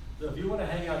 So if you want to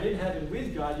hang out in heaven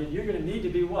with God, then you're going to need to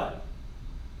be what?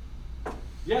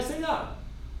 Yes or no?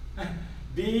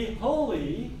 Be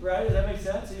holy, right? Does that make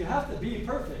sense? So you have to be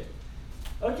perfect.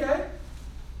 Okay?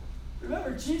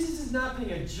 Remember, Jesus is not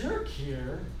being a jerk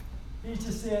here. He's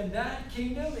just saying that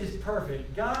kingdom is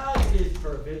perfect. God is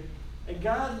perfect. And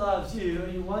God loves you,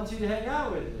 and he wants you to hang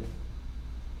out with him.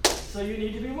 So you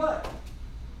need to be what?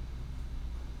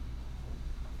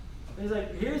 He's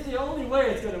like, here's the only way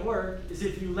it's going to work is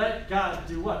if you let God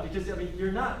do what? Because, I mean,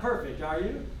 you're not perfect, are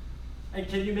you? And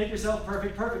can you make yourself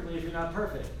perfectly if you're not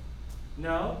perfect?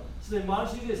 No? So then why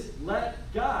don't you just let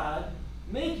God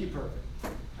make you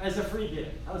perfect as a free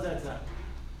gift? How's that sound?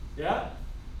 Yeah?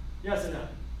 Yes or no?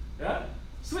 Yeah?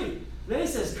 Sweet. Then he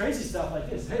says crazy stuff like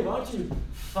this. Hey, why don't you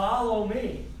follow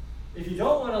me? If you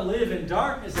don't want to live in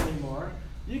darkness anymore,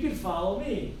 you can follow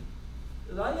me.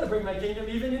 I'm going to bring my kingdom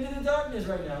even into the darkness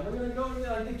right now. We're going to go,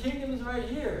 like, the kingdom is right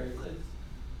here. It's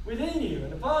within you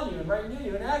and upon you and right near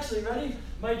you. And actually, ready?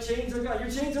 My chains are gone. Your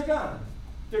chains are gone.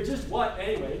 They're just what,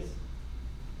 anyways?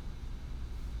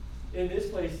 In this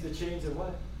place, the chains are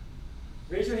what?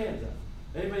 Raise your hands up.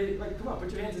 Anybody, like, come on,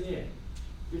 put your hands in the air.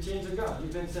 Your chains are gone.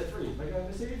 You've been set free. Like, I'm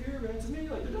a Savior, ransom me.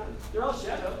 Like, they're done. They're all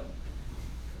shadow.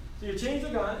 So your chains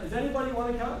are gone. Does anybody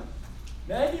want to come?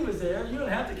 Maggie was there. You don't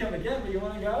have to come again, but you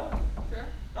want to go? Sure.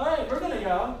 All right, we're going to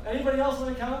go. Anybody else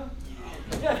want to come?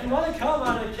 Yeah, if you want to come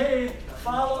out of the cave,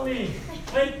 follow me.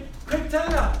 Hey, quick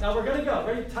time out. Now we're going to go.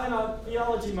 Ready? Time out.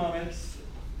 Theology moment.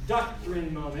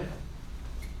 Doctrine moment.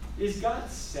 Is God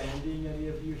sending any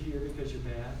of you here because you're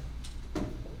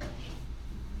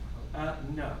bad?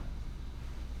 No.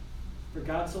 For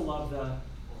God so loved the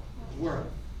world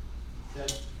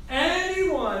that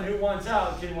anyone who wants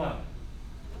out can what?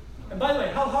 And by the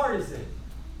way, how hard is it?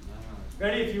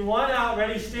 Ready? If you want out,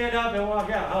 ready, stand up and walk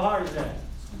out. How hard is that?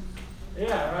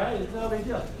 Yeah, right? It's no big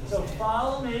deal. So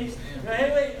follow me.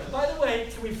 Hey, wait, by the way,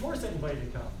 can we force anybody to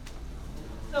come?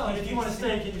 No, and if you want to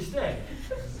stay, can you stay?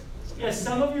 Yes,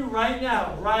 some of you right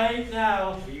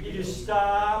now, you just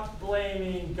stop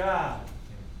blaming God.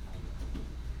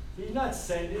 He's not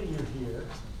sending you here.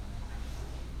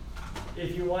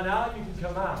 If you want out, you can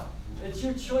come out. It's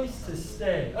your choice to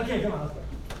stay. Okay, come on, let's go.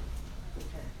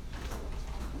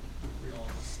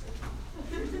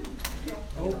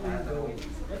 Open door.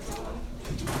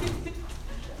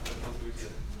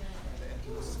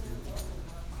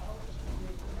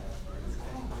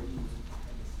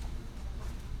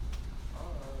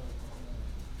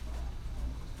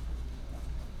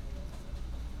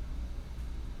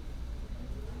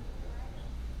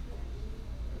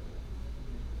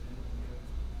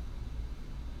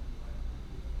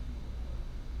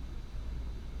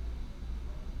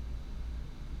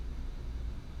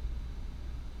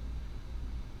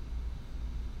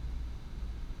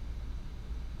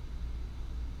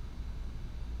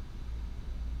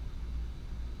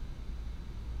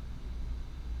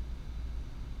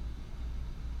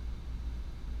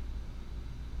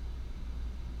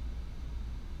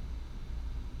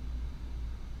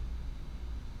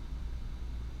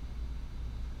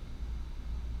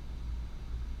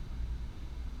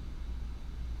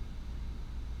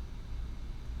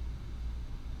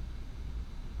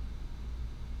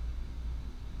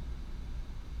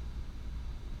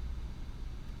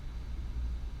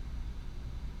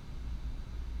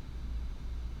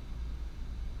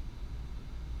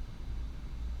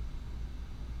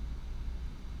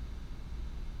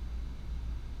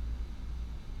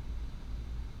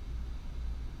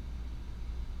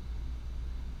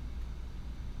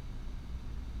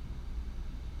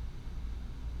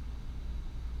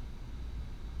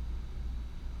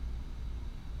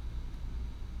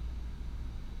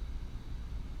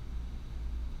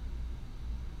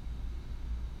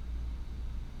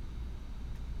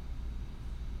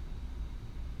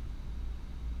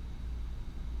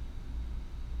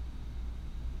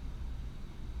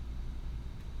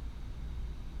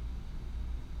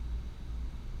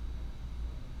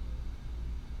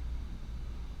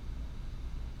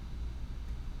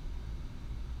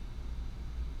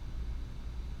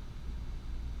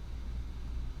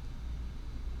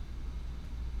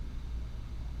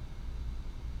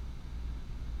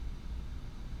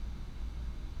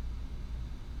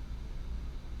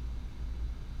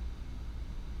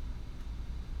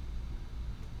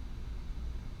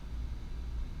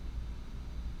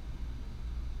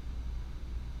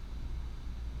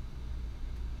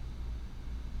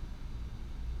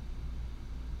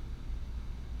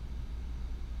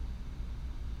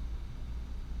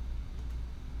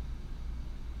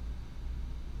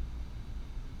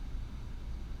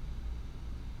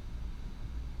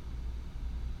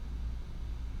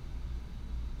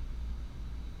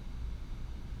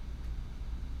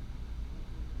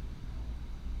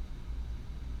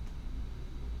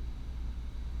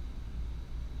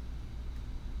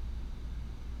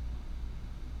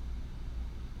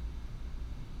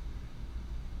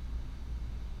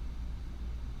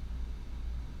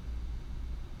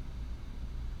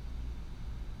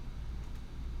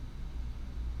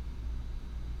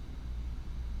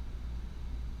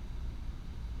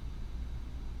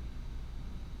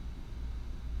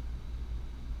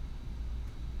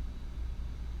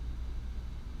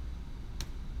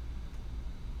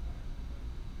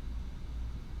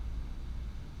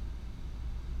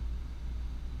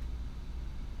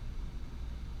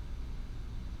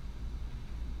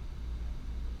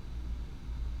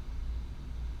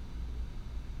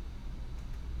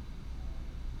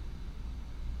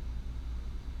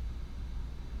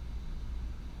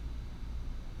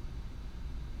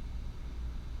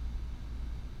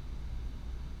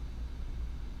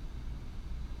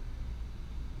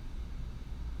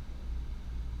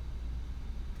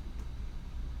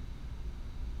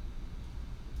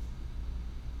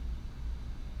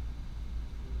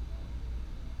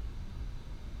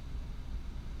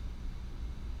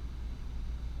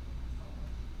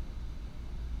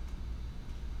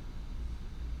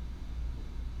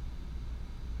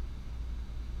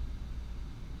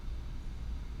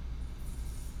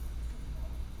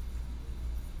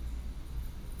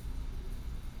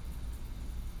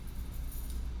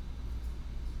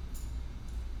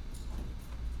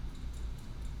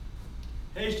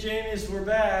 Hey, James, we're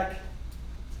back.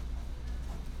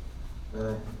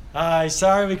 Hi,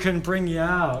 sorry we couldn't bring you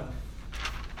out.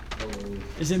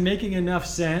 Is it making enough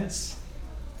sense?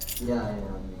 Yeah.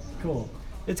 Cool.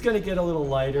 It's going to get a little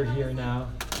lighter here now.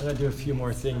 I'm going to do a few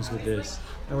more things with this,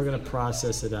 and we're going to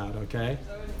process it out, okay?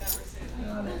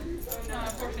 No,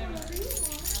 unfortunately.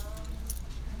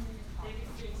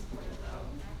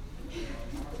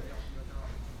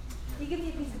 You give me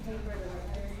a piece of paper to write.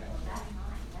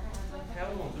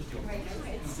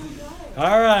 It's so good.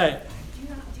 All right. Do you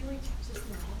like just the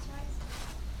apples, right?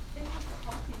 They have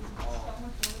coffee and stuff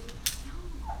with it. No,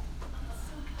 it's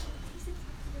so good. It's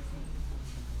exactly the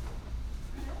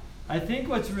same. I think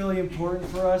what's really important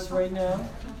for us right now,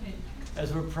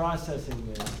 as we're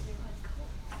processing this,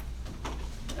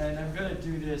 and I'm going to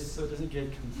do this so it doesn't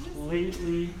get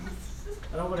completely,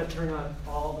 I don't want to turn on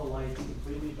all the lights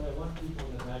completely, but I want people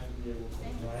in the back to be able to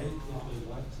write if they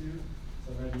want to.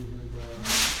 So ready, here we go.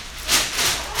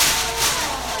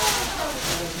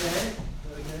 Okay?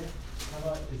 Okay? How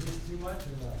about, is this too much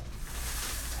or not?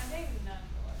 I think none.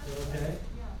 Okay?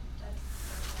 Yeah, that's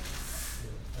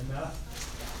Enough?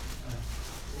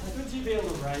 I think you'd be able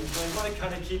to write, but I want to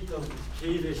kind of keep the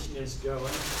cavishness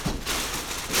going.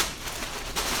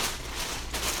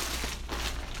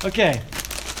 Okay.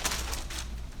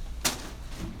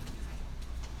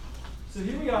 So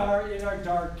here we are in our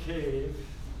dark cave.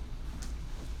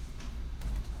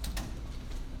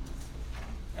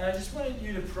 And I just wanted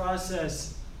you to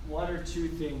process one or two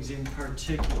things in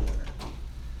particular.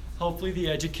 Hopefully the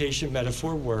education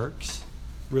metaphor works.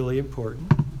 Really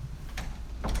important.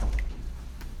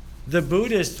 The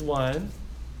Buddhist one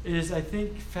is, I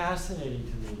think, fascinating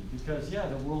to me because, yeah,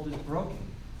 the world is broken.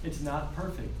 It's not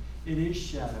perfect. It is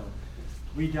shadow.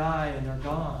 We die and they're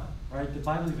gone, right? The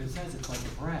Bible even says it's like a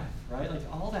breath, right? Like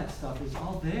all that stuff is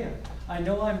all there. I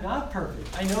know I'm not perfect.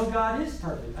 I know God is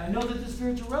perfect. I know that the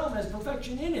spiritual realm has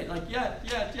perfection in it. Like, yes,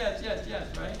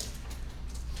 right?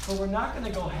 But we're not going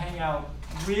to go hang out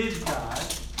with God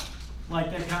like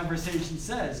that conversation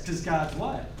says, because God's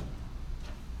what?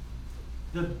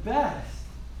 The best.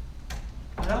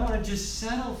 And I don't want to just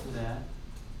settle for that.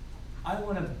 I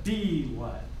want to be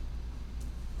what?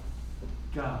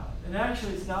 God. And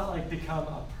actually, it's not like become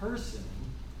a person,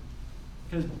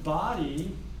 because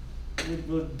body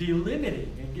would be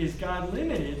limiting. Is God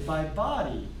limited by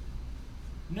body?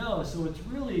 No. So it's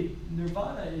really,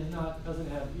 nirvana doesn't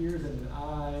have ears and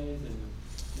eyes,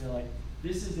 and like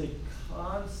this is a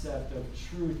concept of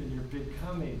truth, and you're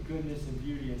becoming goodness and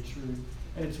beauty and truth.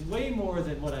 And it's way more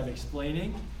than what I'm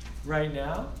explaining right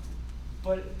now.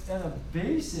 But at a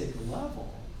basic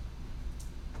level,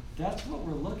 that's what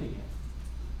we're looking at.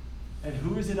 And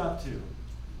who is it up to?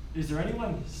 Is there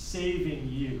anyone saving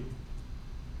you?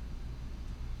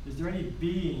 Is there any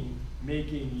being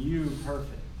making you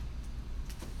perfect?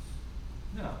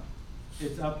 No.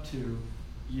 It's up to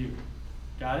you.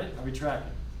 Got it? Are we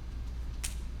tracking?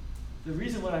 The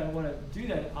reason why I want to do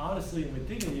that honestly and with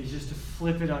dignity is just to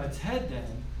flip it on its head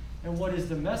then. And what is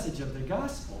the message of the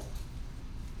gospel?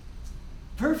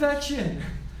 Perfection.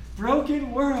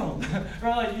 Broken world.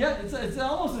 Right? Like, yeah, it's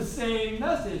almost the same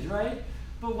message, right?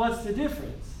 But what's the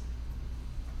difference?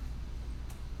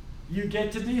 You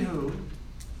get to be who?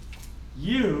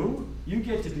 You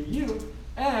get to be you.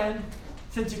 And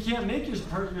since you can't make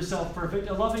yourself perfect,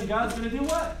 a loving God's going to do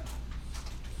what?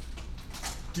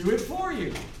 Do it for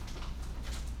you.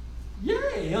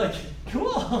 Yay! Like,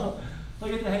 cool. I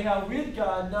get to hang out with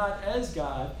God, not as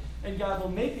God, and God will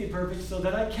make me perfect so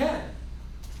that I can.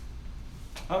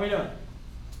 How are we doing?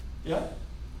 Yeah?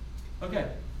 Okay.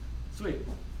 Sweet.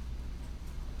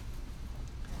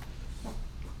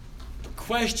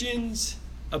 Questions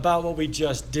about what we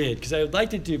just did? Because I would like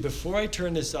to do, before I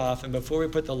turn this off and before we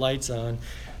put the lights on,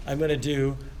 I'm going to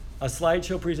do a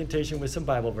slideshow presentation with some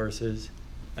Bible verses,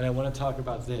 and I want to talk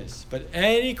about this. But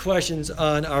any questions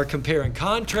on our compare and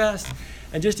contrast,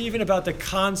 and just even about the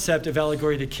concept of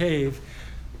allegory of the cave,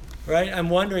 right? I'm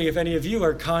wondering if any of you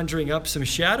are conjuring up some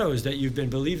shadows that you've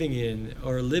been believing in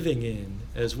or living in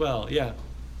as well. Yeah?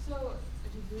 So,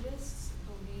 do Buddhists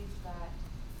believe that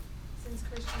since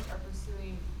Christians are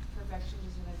pursuing perfection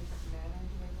just in a different manner,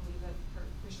 do they believe that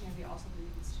Christianity also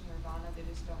leads to nirvana?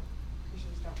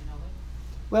 Christians don't know it?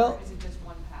 Well, or is it just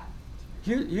one path?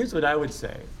 here's what I would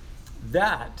say.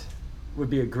 That would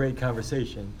be a great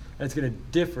conversation, and it's going to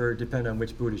differ depending on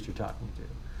which Buddhist you're talking to.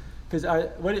 Because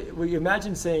what you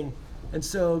imagine saying, and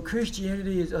so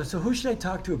Christianity is, so who should I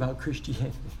talk to about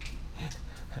Christianity?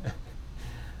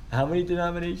 How many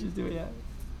denominations do we have?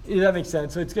 Yeah, that makes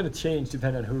sense. So it's going to change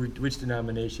depending on which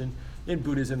denomination. In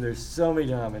Buddhism, there's so many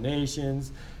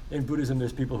denominations. In Buddhism,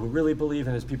 there's people who really believe,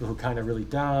 and there's people who kind of really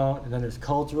don't. And then there's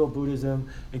cultural Buddhism.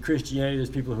 In Christianity, there's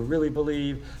people who really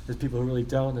believe. There's people who really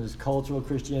don't. And there's cultural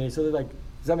Christianity. So they're like,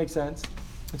 does that make sense?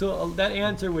 So that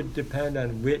answer would depend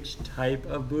on which type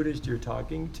of Buddhist you're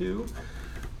talking to.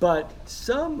 But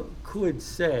some could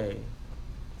say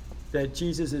that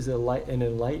Jesus is an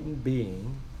enlightened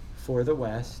being for the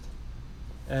West,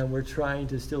 and we're trying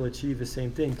to still achieve the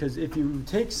same thing. Because if you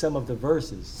take some of the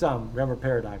verses, remember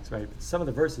paradox, right? Some of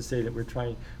the verses say that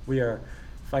we are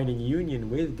finding union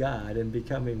with God and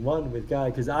becoming one with God.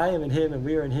 Because I am in him, and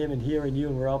we are in him, and he are in you,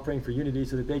 and we're all praying for unity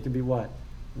so that they can be what?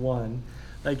 One.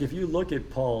 Like if you look at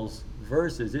Paul's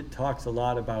verses, it talks a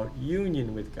lot about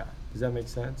union with God. Does that make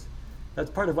sense? That's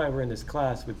part of why we're in this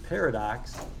class with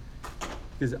paradox,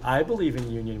 because I believe in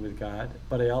union with God,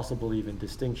 but I also believe in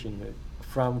distinction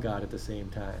from God at the same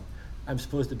time. I'm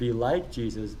supposed to be like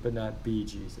Jesus, but not be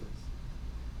Jesus.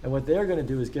 And what they're going to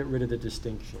do is get rid of the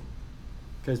distinction.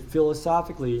 Because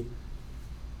philosophically,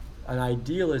 an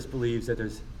idealist believes that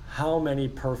there's how many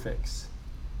perfects?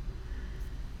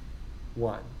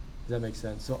 One. Does that make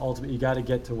sense? So ultimately, you got to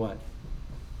get to what?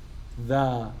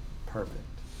 The perfect.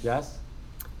 Yes?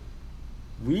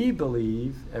 We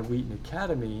believe at Wheaton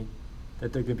Academy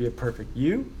that there could be a perfect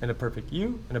you, and a perfect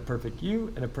you, and a perfect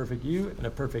you, and a perfect you, and a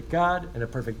perfect God, and a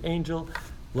perfect angel.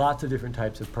 Lots of different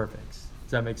types of perfects.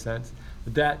 Does that make sense?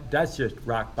 But that's just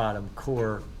rock bottom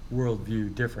core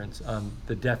worldview difference on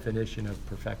the definition of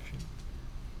perfection.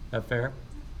 That fair?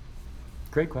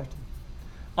 Great question.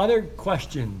 Other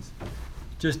questions?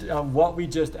 Just on what we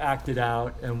just acted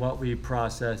out and what we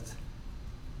processed.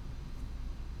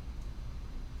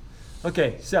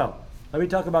 Okay, so let me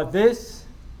talk about this,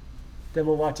 then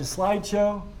we'll watch a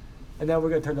slideshow, and then we're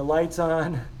going to turn the lights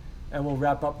on, and we'll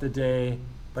wrap up the day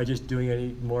by just doing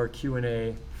any more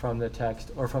Q&A from the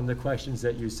text or from the questions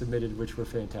that you submitted, which were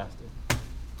fantastic.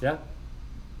 Yeah?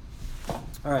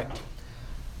 All right.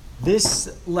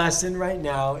 This lesson right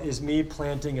now is me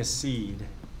planting a seed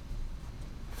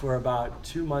for about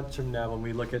 2 months from now when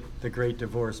we look at The Great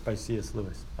Divorce by C.S.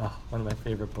 Lewis. Oh, one of my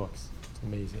favorite books. It's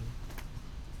amazing.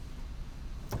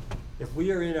 If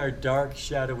we are in our dark,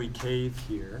 shadowy cave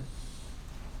here,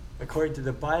 according to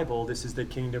the Bible, this is the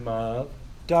kingdom of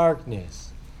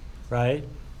darkness, right?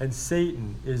 And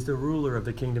Satan is the ruler of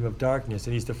the kingdom of darkness,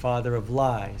 and he's the father of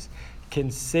lies. Can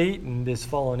Satan, this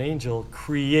fallen angel,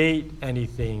 create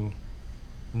anything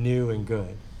new and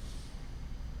good?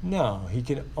 No, he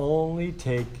can only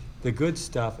take the good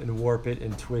stuff and warp it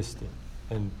and twist it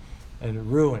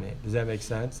and ruin it. Does that make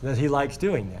sense? He likes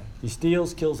doing that. He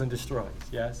steals, kills, and destroys,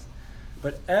 yes?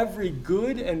 But every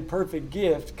good and perfect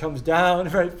gift comes down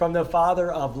right from the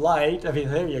Father of light. I mean,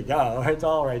 there you go. It's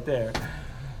all right there.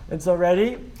 And so,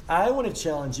 ready? I want to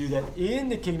challenge you that in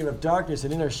the kingdom of darkness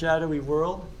and in our shadowy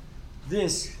world,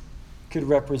 this could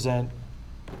represent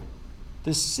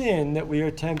the sin that we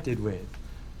are tempted with.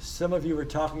 Some of you were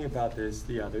talking about this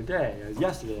the other day,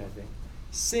 yesterday, I think.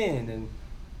 Sin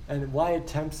and why it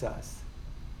tempts us.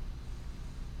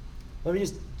 Let me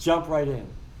just jump right in.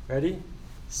 Ready?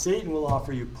 Satan will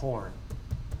offer you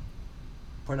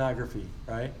pornography,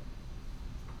 right?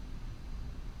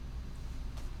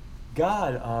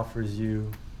 God offers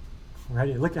you,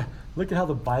 ready? Look at how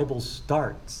the Bible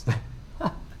starts.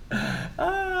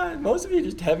 Most of you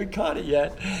just haven't caught it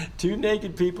yet. 2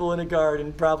 naked people in a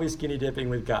garden, probably skinny dipping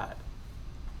with God.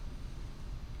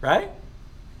 Right?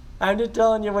 I'm just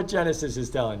telling you what Genesis is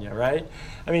telling you, right?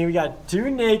 I mean, we got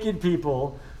 2 naked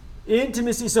people,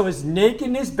 intimacy, so is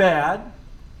nakedness bad?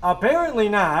 Apparently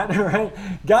not, right?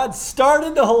 God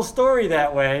started the whole story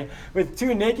that way, with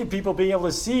 2 naked people being able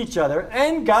to see each other,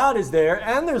 and God is there,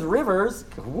 and there's rivers.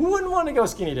 Who wouldn't want to go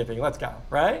skinny dipping? Let's go,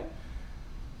 right?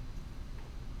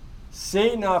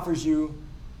 Satan offers you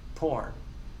porn.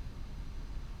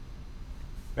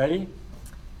 Ready?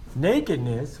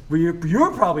 Nakedness,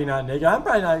 you're probably not naked, I'm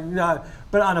probably not,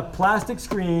 but on a plastic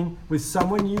screen with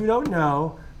someone you don't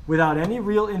know, without any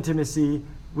real intimacy,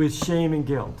 with shame and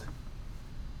guilt.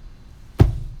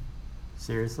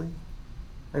 Seriously?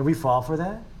 Like, we fall for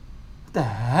that? What the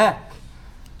heck?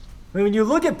 I mean, when you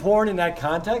look at porn in that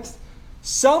context,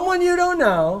 someone you don't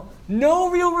know, no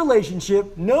real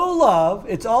relationship, no love,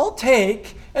 it's all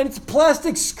take, and it's a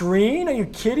plastic screen? Are you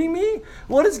kidding me?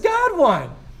 What does God want?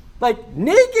 Like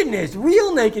nakedness,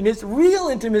 real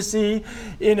intimacy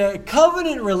in a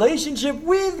covenant relationship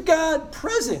with God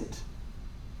present,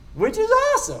 which is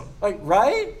awesome. Like,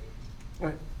 right?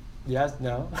 Yes,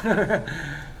 no?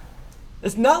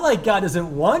 It's not like God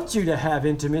doesn't want you to have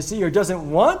intimacy or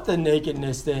doesn't want the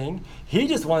nakedness thing. He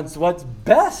just wants what's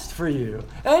best for you.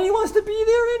 And he wants to be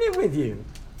there in it with you.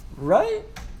 Right?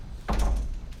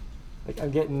 Like, I'm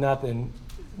getting nothing.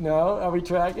 No? Are we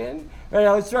tracking? All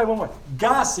right, let's try one more.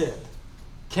 Gossip.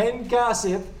 Can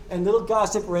gossip and little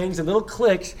gossip rings and little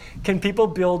cliques, can people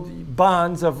build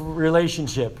bonds of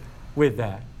relationship with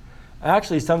that?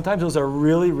 Actually, sometimes those are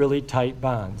really, really tight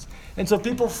bonds. And so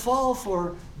people fall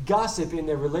for gossip in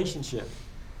their relationship.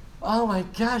 Oh my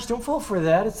gosh, don't fall for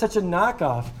that. It's such a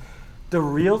knockoff. The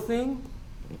real thing,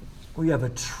 we have a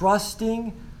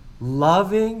trusting,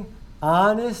 loving,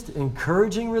 honest,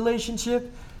 encouraging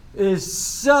relationship is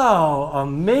so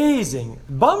amazing.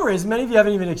 Bummer is many of you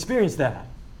haven't even experienced that.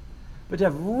 But to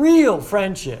have real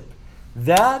friendship,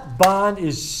 that bond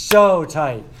is so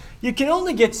tight. You can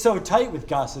only get so tight with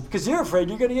gossip because you're afraid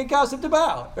you're going to get gossiped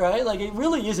about, right? Like it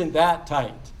really isn't that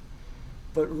tight.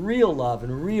 But real love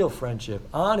and real friendship,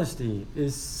 honesty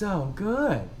is so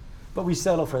good. But we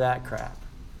settle for that crap,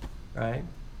 right?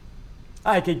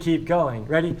 I could keep going.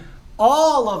 Ready?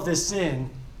 All of the sin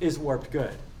is warped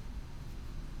good.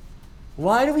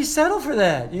 Why do we settle for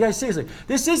that? You guys, seriously,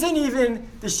 this isn't even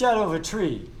the shadow of a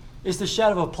tree. It's the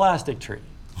shadow of a plastic tree.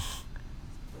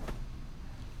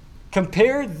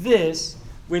 Compare this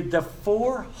with the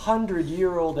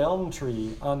 400-year-old elm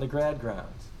tree on the grad grounds.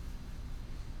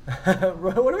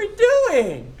 What are we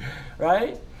doing?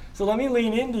 Right? So let me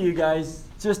lean into you guys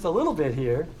just a little bit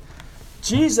here.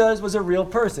 Jesus was a real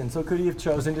person, so could he have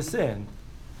chosen to sin?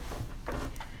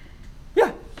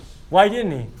 Yeah. Why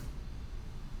didn't he?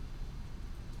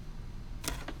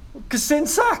 Because sin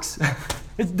sucks.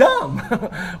 It's dumb.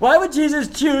 Why would Jesus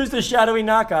choose the shadowy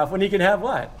knockoff when he can have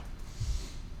what?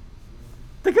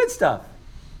 The good stuff.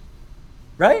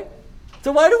 Right?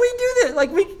 So why do we do this?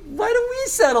 Why do we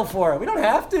settle for it? We don't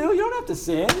have to. You don't have to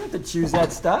sin. You don't have to choose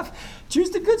that stuff. Choose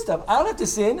the good stuff. I don't have to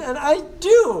sin, and I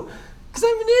do. Because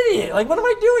I'm an idiot. What am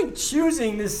I doing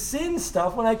choosing this sin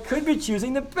stuff when I could be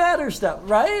choosing the better stuff?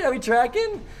 Right? Are we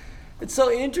tracking? It's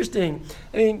so interesting.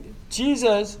 I mean,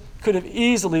 Jesus could have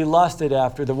easily lusted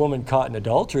after the woman caught in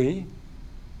adultery.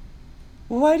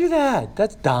 Why do that?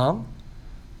 That's dumb.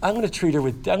 I'm going to treat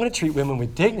women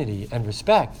with dignity and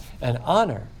respect and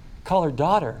honor. Call her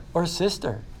daughter or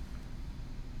sister.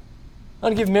 I'm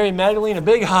going to give Mary Magdalene a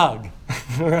big hug.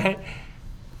 Right?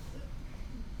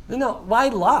 No, why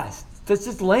lust? That's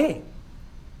just lame.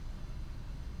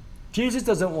 Jesus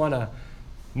doesn't want to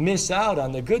miss out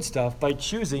on the good stuff by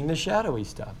choosing the shadowy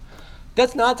stuff.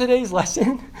 That's not today's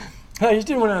lesson. I just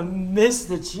didn't want to miss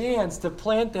the chance to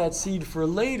plant that seed for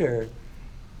later.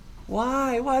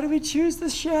 Why? Why do we choose the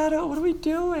shadow? What are we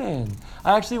doing?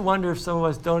 I actually wonder if some of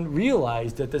us don't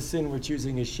realize that the sin we're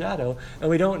choosing is shadow, and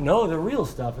we don't know the real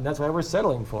stuff, and that's why we're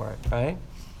settling for it, right?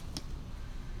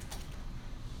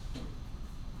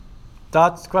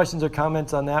 Thoughts, questions, or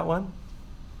comments on that one?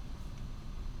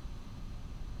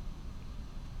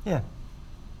 Yeah.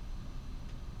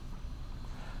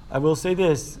 I will say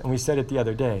this, and we said it the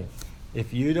other day.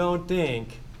 If you don't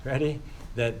think, ready,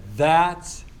 that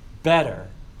that's better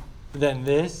than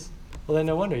this, well, then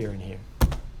no wonder you're in here.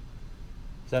 Does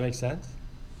that make sense?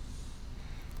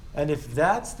 And if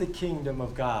that's the kingdom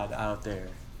of God out there,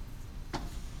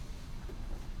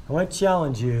 I want to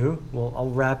challenge you. Well, I'll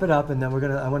wrap it up, and then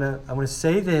I want to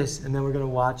say this, and then we're going to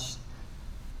watch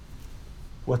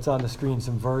what's on the screen,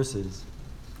 some verses.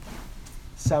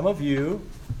 Some of you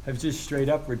have just straight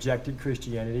up rejected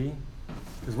Christianity,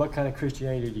 because what kind of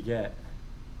Christianity did you get?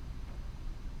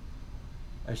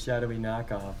 A shadowy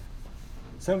knockoff.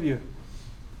 Some of you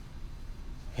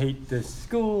hate this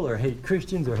school, or hate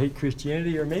Christians, or hate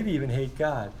Christianity, or maybe even hate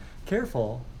God.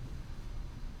 Careful.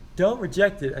 Don't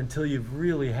reject it until you've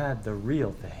really had the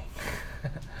real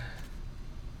thing.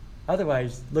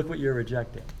 Otherwise, look what you're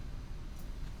rejecting.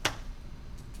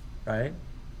 Right?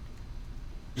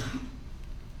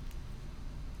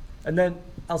 And then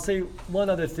I'll say one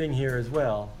other thing here as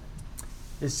well,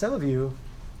 is some of you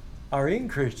are in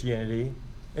Christianity,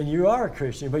 and you are a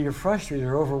Christian, but you're frustrated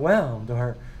or overwhelmed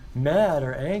or mad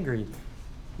or angry.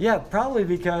 Yeah, probably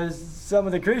because some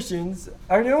of the Christians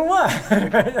are doing what?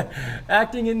 Right?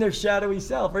 Acting in their shadowy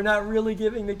self, or not really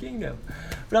giving the kingdom.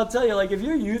 But I'll tell you, if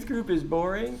your youth group is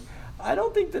boring, I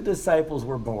don't think the disciples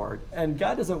were bored. And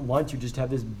God doesn't want you just to have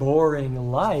this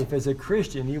boring life as a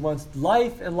Christian. He wants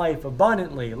life, and life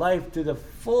abundantly, life to the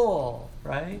full,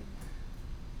 right?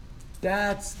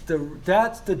 That's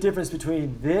the difference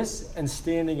between this and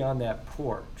standing on that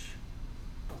porch.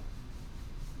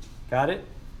 Got it?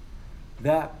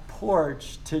 That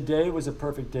porch, today was a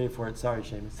perfect day for it. Sorry,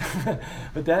 Seamus.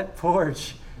 But that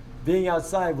porch, being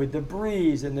outside with the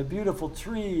breeze and the beautiful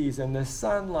trees and the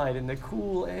sunlight and the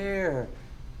cool air,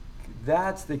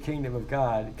 that's the kingdom of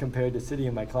God compared to sitting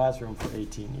in my classroom for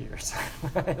 18 years.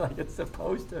 Right? It's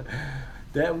supposed to.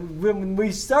 That when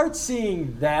we start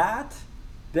seeing that,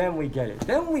 then we get it.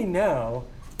 Then we know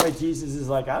why Jesus is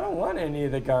I don't want any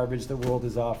of the garbage the world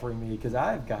is offering me, because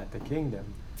I've got the kingdom.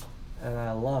 And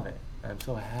I love it. I'm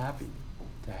so happy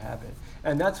to have it.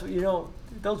 And that's,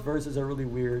 those verses are really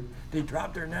weird. They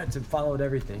dropped their nets and followed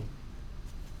everything.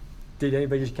 Did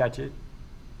anybody just catch it?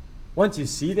 Once you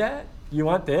see that, you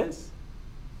want this?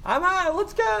 I'm out,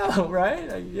 let's go,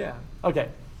 right? Yeah. Okay.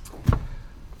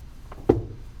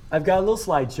 I've got a little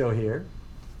slideshow here.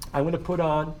 I'm going to put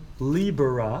on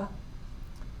Libera.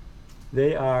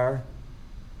 They are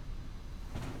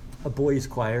a boys'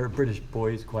 choir, a British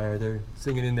boys' choir. They're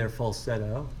singing in their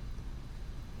falsetto.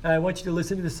 And I want you to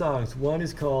listen to the songs. One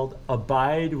is called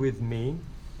Abide With Me,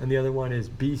 and the other one is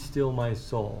Be Still My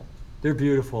Soul. They're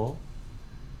beautiful.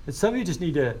 And some of you just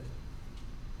need to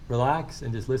relax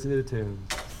and just listen to the tunes.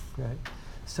 Right?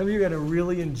 Some of you are going to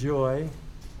really enjoy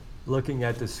looking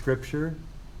at the scripture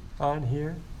on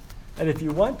here. And if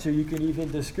you want to, you can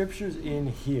even, the scripture's in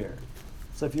here.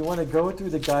 So if you want to go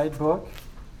through the guidebook,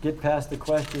 get past the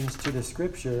questions to the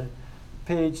scripture,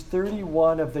 page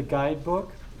 31 of the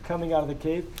guidebook, Coming Out of the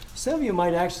Cave. Some of you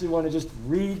might actually want to just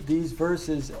read these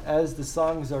verses as the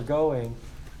songs are going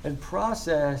and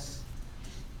process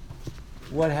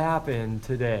what happened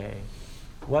today.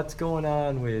 What's going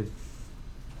on with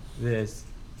this?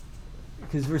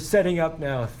 Because we're setting up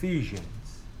now Ephesians,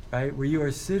 right? Where you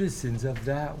are citizens of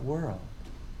that world.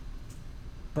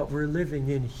 But we're living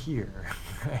in here,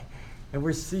 right? And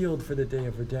we're sealed for the day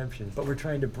of redemption. But we're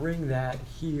trying to bring that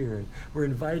here. We're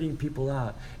inviting people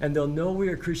out. And they'll know we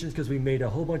are Christians because we made a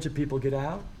whole bunch of people get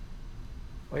out.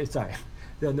 Wait, sorry.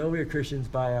 They'll know we are Christians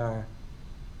by our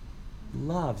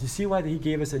love. You see why he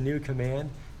gave us a new command?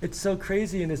 It's so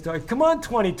crazy in this dark. Come on,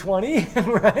 2020,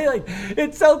 right? Like,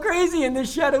 it's so crazy in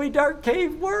this shadowy, dark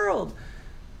cave world.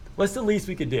 What's the least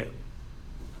we could do?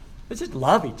 Let's just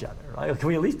love each other, right? Can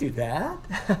we at least do that?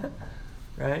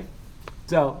 Right?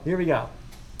 So, here we go.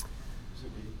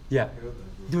 Yeah.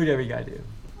 Do whatever you gotta do.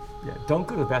 Yeah. Don't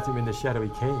go to the bathroom in the shadowy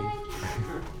cave.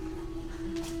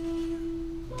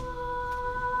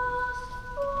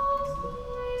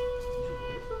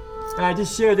 And I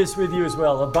just share this with you as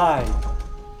well. Abide.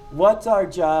 What's our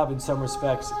job in some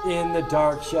respects in the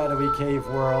dark, shadowy cave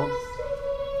world?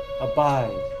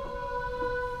 Abide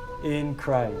in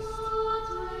Christ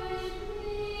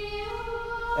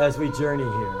as we journey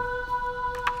here.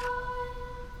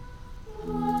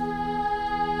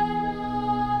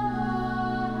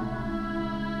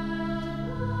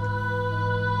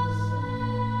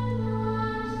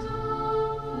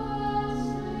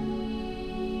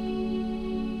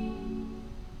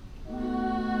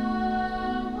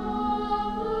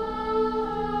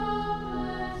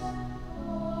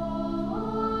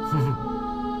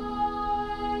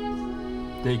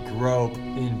 They grope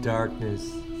in darkness.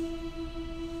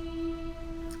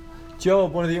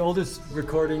 Job, one of the oldest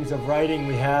recordings of writing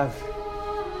we have,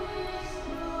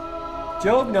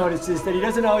 Job notices that he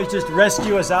doesn't always just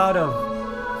rescue us out of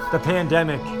the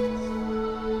pandemic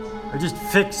or just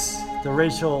fix the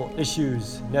racial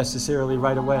issues necessarily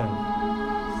right away.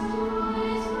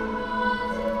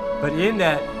 But in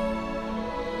that,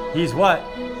 he's what?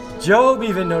 Job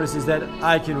even notices that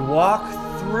I can walk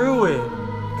through it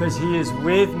because he is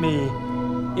with me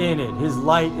in it. His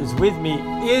light is with me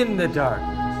in the darkness.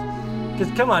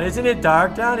 Because come on, isn't it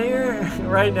dark down here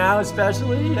right now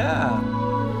especially? Yeah.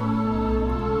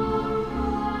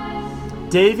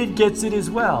 David gets it as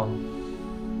well.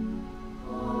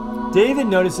 David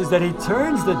notices that he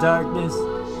turns the darkness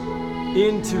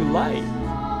into light.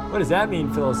 What does that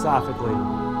mean philosophically?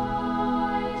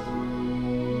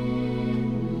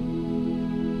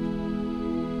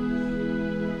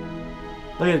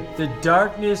 Look at the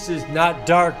darkness is not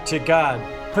dark to God.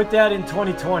 Put that in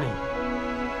 2020.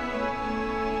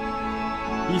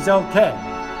 He's okay.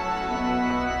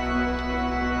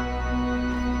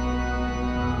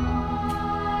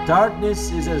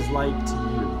 Darkness is as light to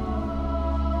you.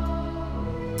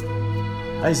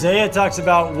 Isaiah talks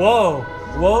about woe.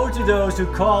 Woe to those who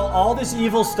call all this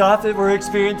evil stuff that we're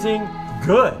experiencing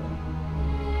good.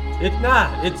 It's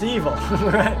not. It's evil,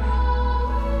 right?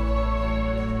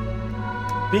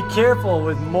 Be careful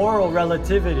with moral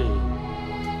relativity,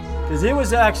 because it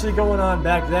was actually going on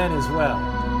back then as well.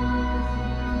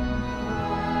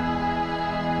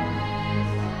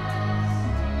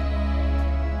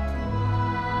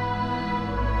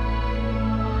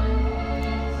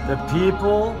 The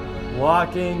people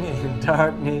walking in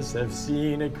darkness have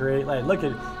seen a great light. Look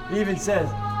at it. It even says,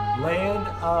 land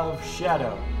of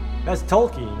shadow. That's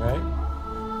Tolkien, right?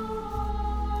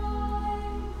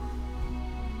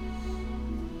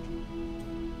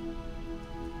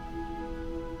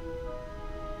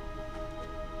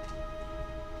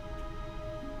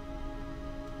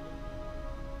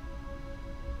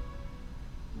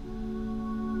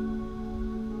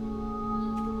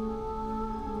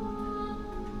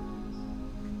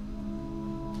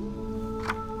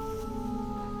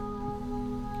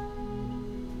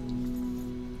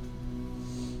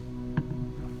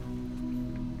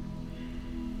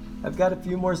 I've got a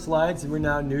few more slides, and we're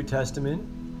now New Testament.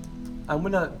 I'm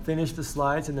going to finish the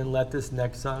slides and then let this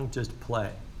next song just play.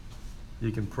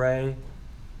 You can pray,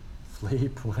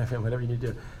 sleep, whatever you need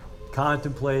to do.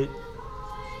 Contemplate.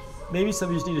 Maybe some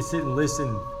of you just need to sit and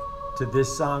listen to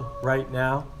this song right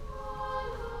now.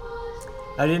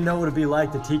 I didn't know what it would be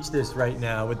like to teach this right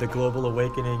now with the global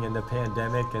awakening and the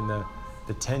pandemic and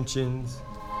the tensions.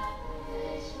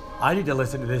 I need to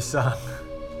listen to this song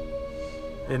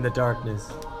in the darkness.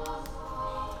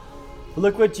 But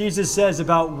look what Jesus says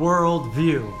about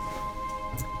worldview.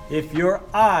 If your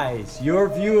eyes, your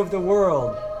view of the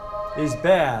world is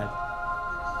bad,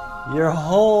 your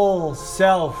whole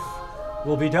self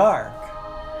will be dark.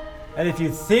 And if you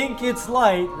think it's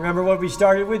light, remember what we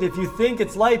started with? If you think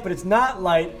it's light but it's not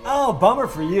light, oh, bummer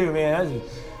for you, man.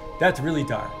 That's really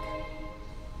dark.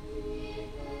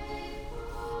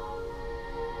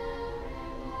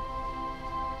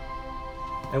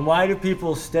 And why do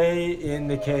people stay in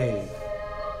the cave?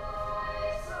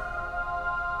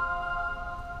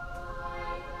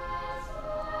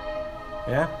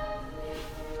 Yeah?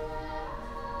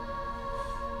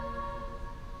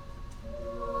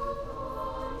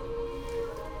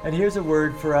 And here's a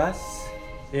word for us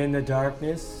in the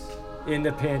darkness, in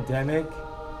the pandemic,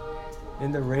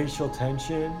 in the racial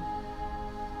tension,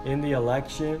 in the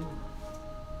election,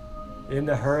 in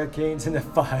the hurricanes, in the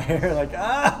fire. Like,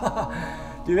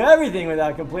 do everything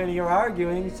without complaining or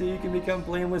arguing so you can become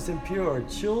blameless and pure.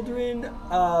 Children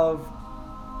of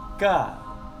God,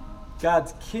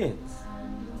 God's kids,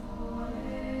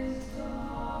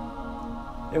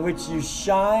 in which you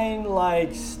shine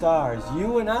like stars.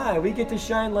 You and I, we get to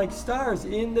shine like stars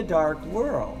in the dark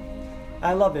world.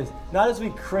 I love this. Not as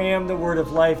we cram the word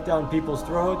of life down people's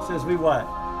throats, as we what?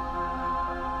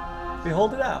 We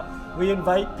hold it out. We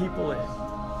invite people in.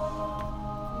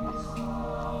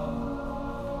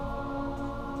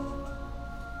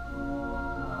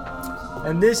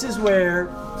 And this is where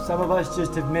some of us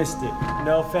just have missed it.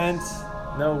 No offense,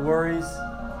 no worries,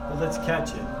 but let's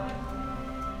catch it.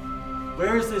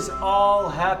 Where is this all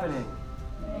happening?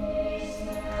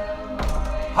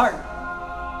 Heart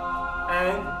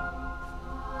and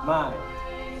mind.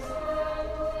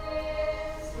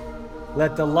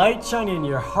 Let the light shine in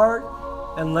your heart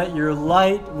and let your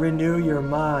light renew your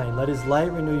mind. Let his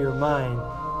light renew your mind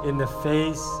in the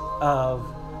face of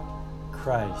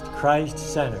Christ.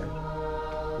 Christ-centered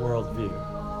worldview.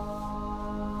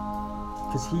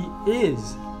 Because he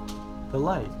is the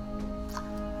light.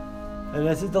 And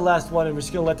this is the last one, and we're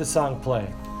just going to let the song play.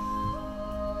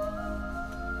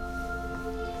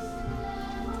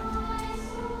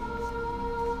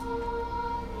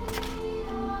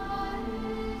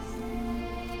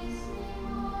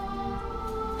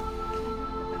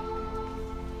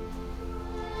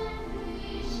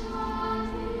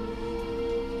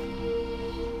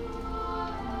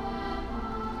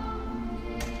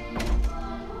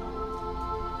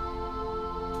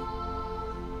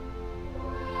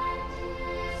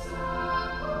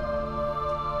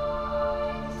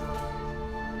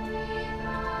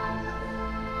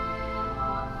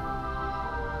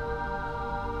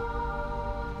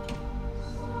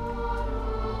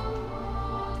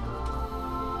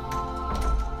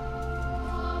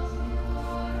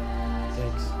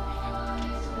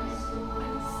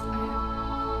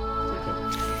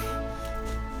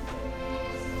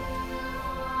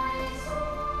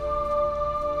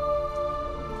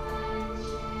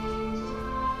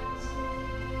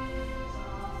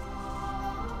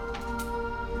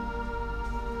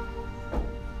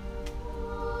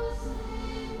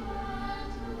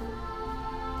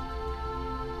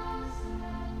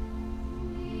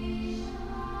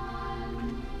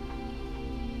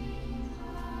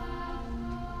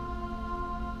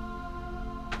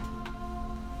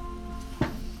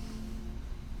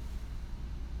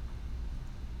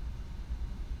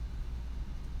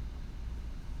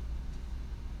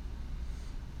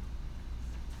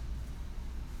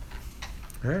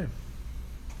 All right.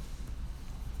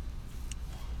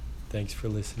 Thanks for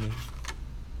listening.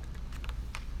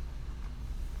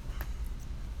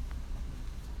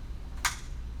 I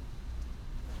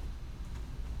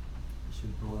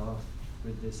should blow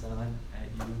with this on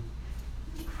at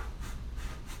you.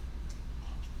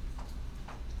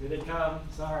 Here they come.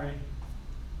 Sorry.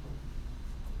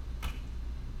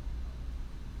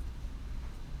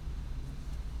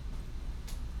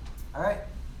 All right.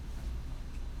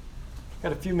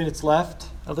 Got a few minutes left.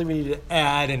 I don't think we need to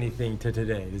add anything to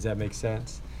today. Does that make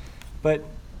sense? But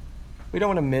we don't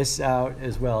want to miss out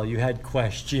as well. You had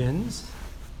questions.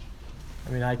 I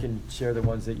mean, I can share the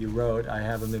ones that you wrote. I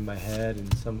have them in my head,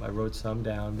 and I wrote some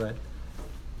down. But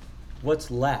what's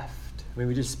left? I mean,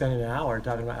 we just spent an hour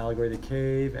talking about Allegory of the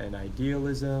Cave and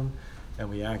idealism, and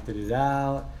we acted it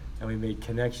out, and we made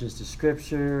connections to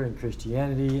Scripture and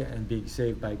Christianity and being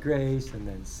saved by grace and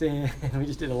then sin. We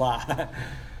just did a lot.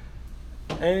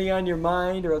 Anything on your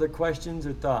mind or other questions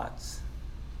or thoughts?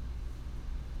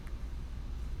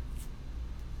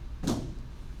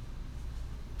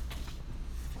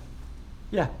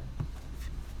 Yeah.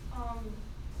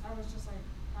 I was just like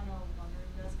kind of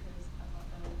wondering this because I thought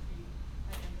that would be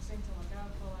like interesting to look at,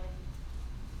 but like,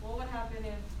 what would happen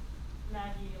if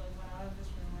Maggie like went out of this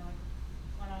room or like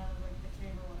went out of like the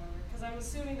cave or whatever? Because I'm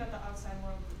assuming that the outside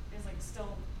world is like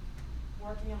still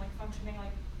working and like functioning.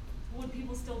 Like, would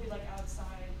people still be like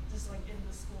outside, just like in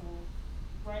the school,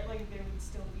 right? Like they would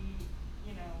still be,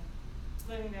 you know,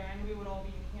 living there, and we would all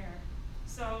be in here.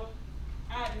 So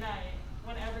at night,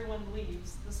 when everyone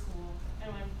leaves the school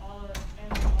and when all of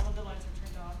the lights are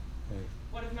turned off, Right.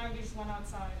 what if Maggie just went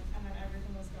outside and then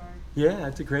everything was dark, Yeah,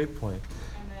 that's a great point.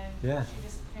 and then Yeah. she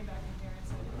just came back in here and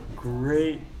said, "It's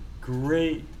Great, outside."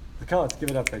 great. Come on, let's give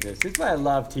it up for this. This is why I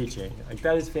love teaching. Like,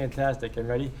 that is fantastic. And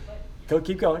ready? Go,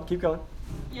 keep going, keep going.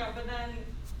 Yeah, but then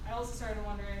I also started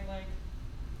wondering, like,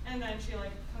 and then she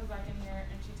like comes back in here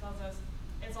and she tells us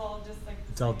it's all just like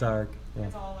the It's all same. dark, yeah.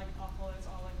 It's all like awful. It's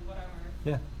all like whatever.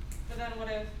 Yeah, But then what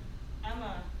if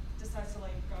Emma decides to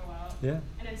like go out? yeah,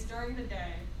 And it's during the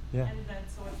day. Yeah. And then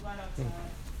so it's light outside.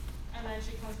 And then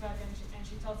she comes back and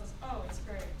she tells us, oh, it's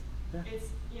great. Yeah. It's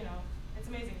it's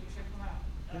amazing. You should come out.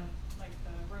 Yeah. Like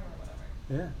the room or whatever.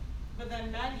 yeah, But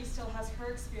then Maggie still has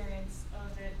her experience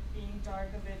of it being dark,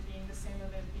 of it being the same,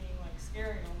 of it being like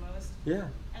scary almost. yeah,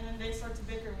 And then they start to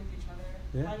bicker with each other.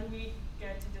 Yeah. How do we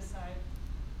get to decide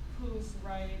who's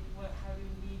right? How do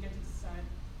we get to decide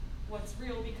what's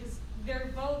real? Because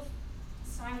they're both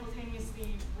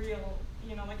simultaneously real,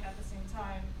 like at the same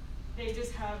time. They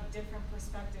just have different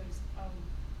perspectives of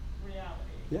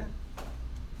reality. yeah.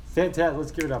 Fantastic.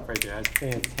 Let's give it up right there. That's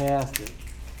fantastic.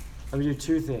 Let me do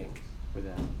two things with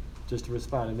that, just to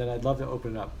respond, and then I'd love to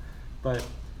open it up. But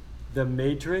the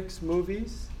Matrix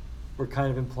movies were kind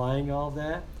of implying all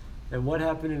that. And what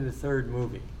happened in the third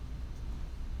movie?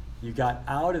 You got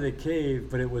out of the cave,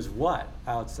 but it was what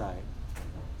outside?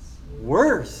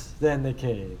 Worse than the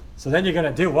cave. So then you're going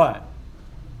to do what?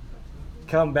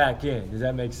 Come back in. Does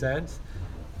that make sense?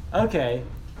 Okay.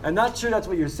 I'm not sure that's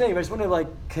what you're saying, but I just want to like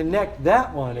connect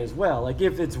that one as well. Like,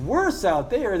 if it's worse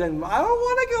out there, then I don't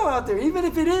want to go out there, even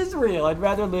if it is real. I'd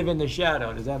rather live in the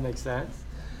shadow. Does that make sense?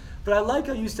 But I like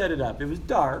how you set it up. It was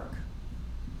dark,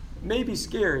 maybe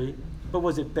scary, but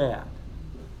was it bad?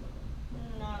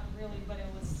 Not really, but it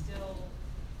was still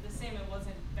the same. It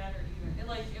wasn't better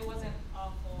either. It wasn't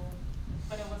awful,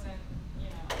 but it wasn't,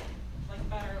 like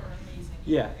better or amazing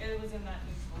either. Yeah. It was in that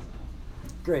neutral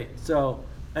zone. Great. So,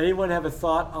 anyone have a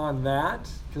thought on that?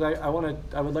 Because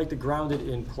I would like to ground it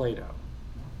in Plato.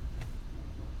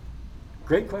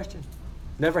 Great question.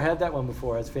 Never had that one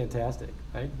before. That's fantastic.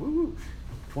 Right? Woo!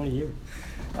 20 years.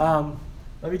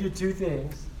 Let me do two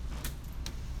things.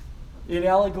 In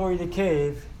Allegory of the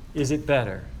Cave, is it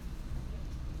better?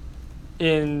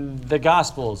 In the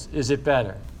Gospels, is it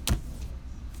better?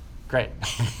 Great.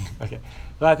 Okay.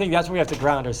 But I think that's where we have to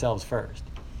ground ourselves first.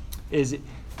 Is it,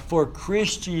 for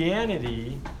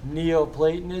Christianity,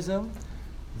 Neoplatonism,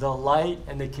 the light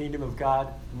and the kingdom of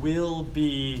God will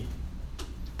be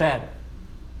better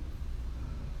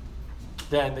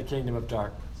than the kingdom of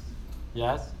darkness.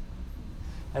 Yes?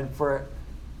 And for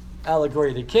Allegory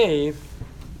of the Cave,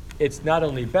 it's not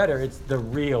only better, it's the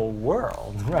real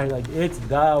world, right? Like, it's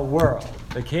the world,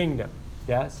 the kingdom.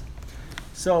 Yes?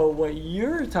 So what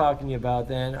you're talking about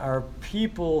then are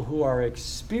people who are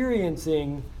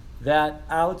experiencing that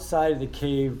outside of the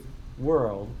cave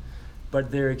world,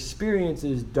 but their experience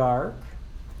is dark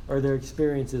or their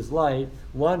experience is light.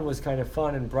 One was kind of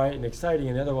fun and bright and exciting,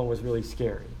 and the other one was really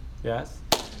scary. Yes?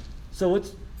 So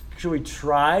should we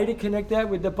try to connect that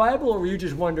with the Bible, or were you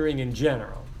just wondering in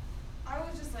general? I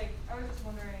was just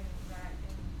wondering that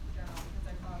in general because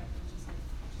I thought it was just like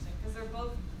interesting because they're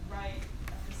both right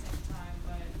at the same time,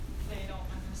 but they don't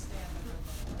understand that they're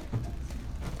both right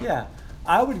at the same time. Yeah,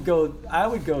 I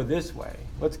would go this way.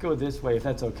 Let's go this way if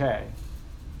that's okay.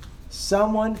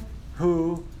 Someone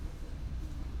who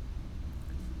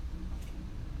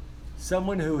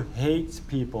hates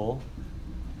people,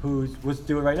 let's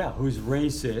do it right now, who's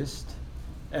racist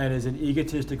and is an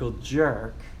egotistical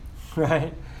jerk,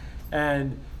 right?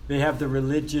 And they have the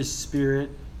religious spirit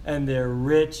and they're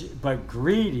rich but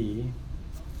greedy.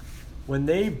 When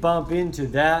they bump into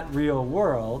that real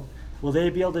world, will they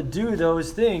be able to do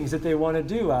those things that they want to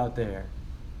do out there?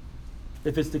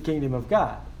 If it's the kingdom of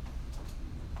God.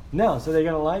 No, so they're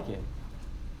going to like it.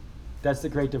 That's the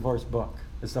Great Divorce book.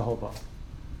 It's the whole book.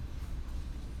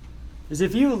 Is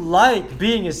if you like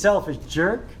being a selfish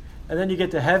jerk, and then you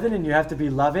get to heaven and you have to be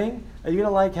loving, are you going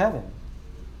to like heaven?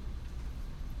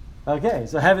 Okay,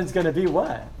 so heaven's going to be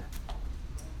what?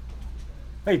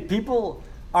 Wait, people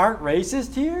aren't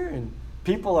racist here? And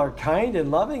people are kind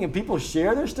and loving and people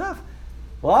share their stuff?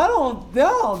 Well, I don't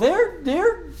know.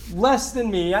 They're less than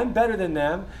me. I'm better than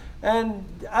them. And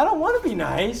I don't want to be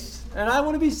nice. And I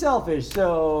want to be selfish.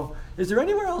 So is there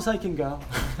anywhere else I can go?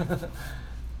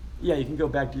 Yeah, you can go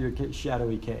back to your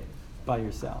shadowy cave by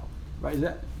yourself. Right?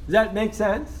 Does that make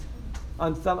sense?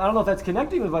 On some, I don't know if that's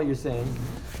connecting with what you're saying.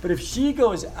 But if she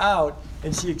goes out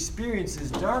and she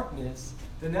experiences darkness,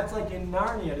 then that's like in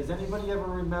Narnia. Does anybody ever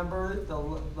remember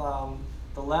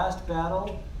the last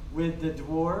battle with the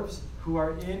dwarves who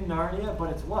are in Narnia? But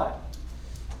it's what?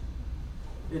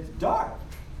 It's dark.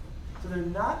 So they're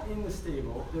not in the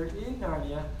stable. They're in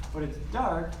Narnia, but it's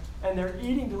dark, and they're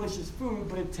eating delicious food,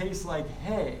 but it tastes like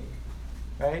hay.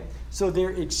 Right? So their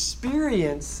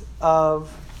experience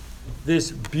of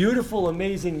this beautiful,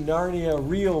 amazing Narnia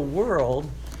real world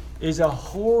is a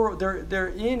horror. They're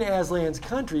in Aslan's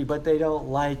country, but they don't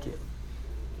like it.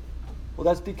 Well,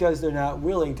 that's because they're not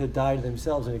willing to die to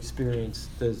themselves and experience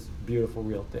this beautiful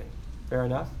real thing. Fair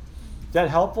enough? Is that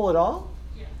helpful at all?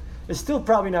 Yeah. It's still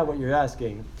probably not what you're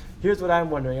asking. Here's what I'm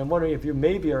wondering. I'm wondering if you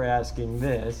maybe are asking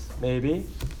this, maybe.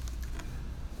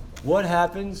 What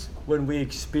happens when we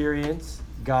experience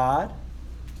God,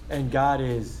 and God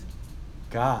is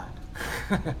God?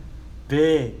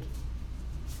 Big,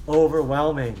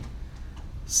 overwhelming,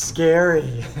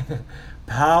 scary,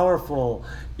 powerful,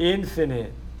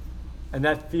 infinite, and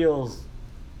that feels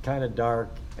kind of dark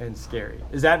and scary.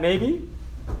 Is that maybe?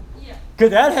 Yeah.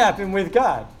 Could that happen with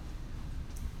God?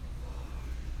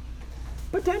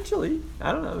 Potentially.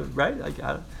 I don't know, right?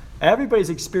 Everybody's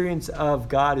experience of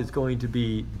God is going to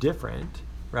be different,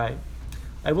 right?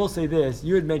 I will say this.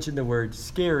 You had mentioned the word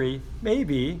scary.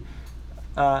 Maybe.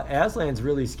 Aslan's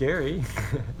really scary,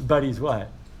 but he's what?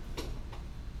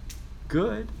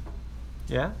 Good.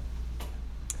 Yeah?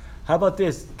 How about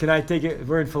this? Can I take it?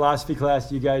 We're in philosophy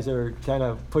class. You guys are kind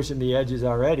of pushing the edges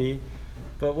already.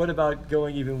 But what about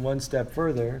going even one step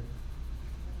further?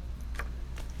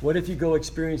 What if you go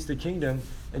experience the kingdom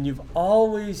and you've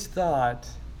always thought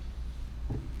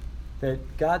that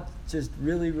God's just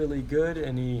really, really good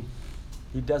and he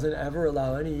doesn't ever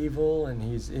allow any evil and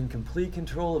he's in complete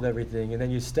control of everything. And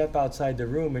then you step outside the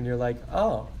room and you're like,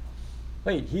 oh,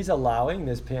 wait, he's allowing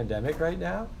this pandemic right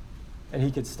now? And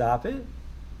he could stop it?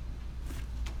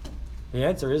 The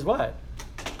answer is what?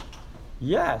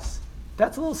 Yes.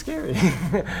 That's a little scary.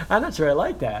 I'm not sure I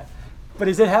like that. But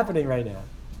is it happening right now?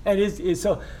 And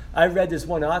so I read this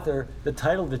one author, the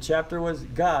title of the chapter was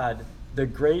God, the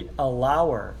Great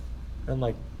Allower. I'm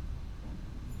like,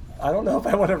 I don't know if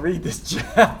I want to read this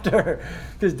chapter,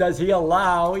 because does he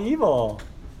allow evil?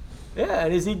 Yeah,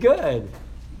 and is he good?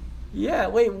 Yeah,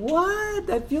 wait, what?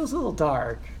 That feels a little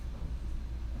dark.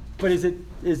 But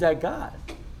is that God?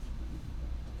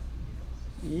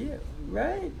 Yeah,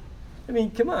 right? I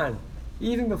mean, come on.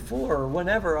 Even before,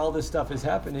 whenever all this stuff is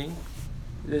happening,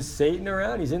 is Satan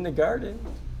around? He's in the garden.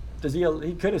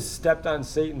 He could have stepped on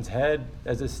Satan's head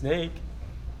as a snake,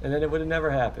 and then it would have never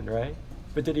happened, right?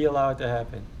 But did he allow it to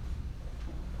happen?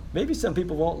 Maybe some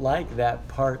people won't like that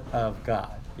part of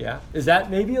God. Yeah? Is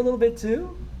that maybe a little bit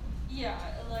too? Yeah,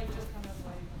 like just kind of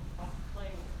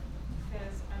like,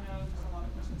 because I know there's a lot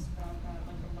of questions about God,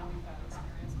 like a really bad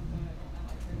experience with it, and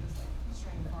like they're just like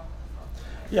straying farther.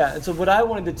 Yeah, and so what I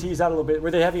wanted to tease out a little bit,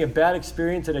 were they having a bad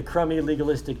experience in a crummy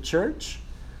legalistic church,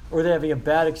 or were they having a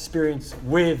bad experience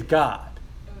with God?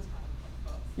 It was kind of like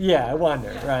both. Yeah, I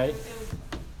wonder, Yeah, right? it was,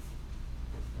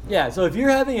 Yeah, so if you're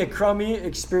having a crummy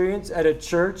experience at a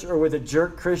church or with a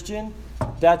jerk Christian,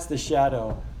 that's the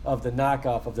shadow of the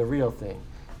knockoff of the real thing.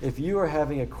 If you are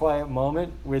having a quiet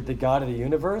moment with the God of the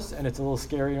universe and it's a little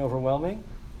scary and overwhelming,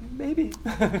 maybe.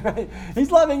 Right?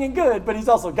 He's loving and good, but he's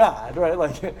also God, right?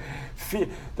 Like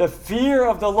the fear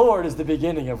of the Lord is the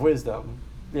beginning of wisdom.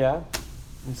 Yeah?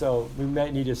 And so we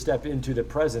might need to step into the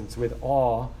presence with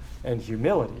awe and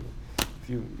humility.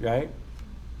 Right?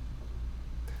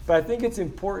 But I think it's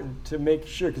important to make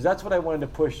sure, because that's what I wanted to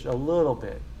push a little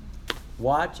bit.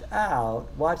 Watch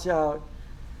out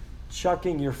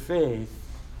chucking your faith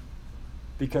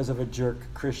because of a jerk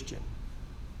Christian.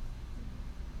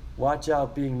 Watch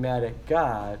out being mad at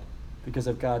God because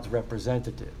of God's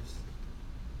representatives.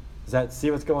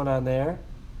 See what's going on there?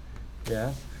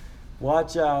 Yeah.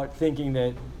 Watch out thinking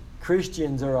that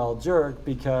Christians are all jerk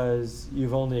because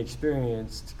you've only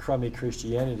experienced crummy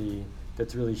Christianity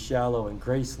that's really shallow and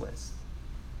graceless.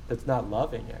 It's not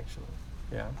loving, actually.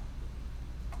 Yeah.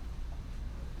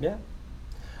 Yeah.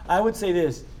 I would say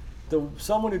this.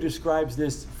 Someone who describes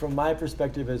this, from my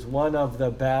perspective, as one of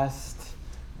the best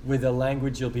with a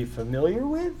language you'll be familiar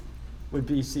with would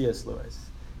be C.S. Lewis.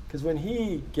 Because when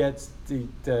he gets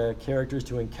the characters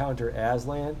to encounter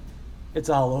Aslan, it's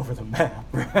all over the map,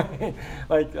 right?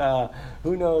 Like,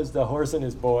 who knows The Horse and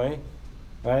His Boy,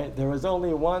 right? There was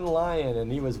only one lion,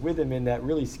 and he was with him in that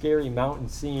really scary mountain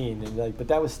scene, and but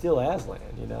that was still Aslan,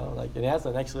 and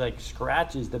Aslan actually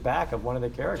scratches the back of one of the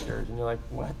characters, and you're like,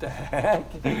 what the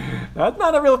heck? That's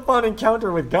not a real fun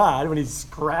encounter with God when he's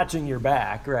scratching your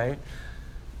back, right?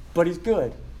 But he's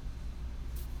good,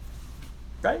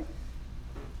 right?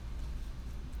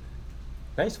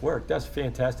 Nice work. That's a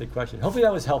fantastic question. Hopefully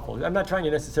that was helpful. I'm not trying to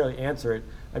necessarily answer it.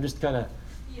 I'm just kind of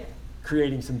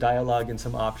creating some dialogue and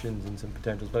some options and some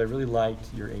potentials. But I really liked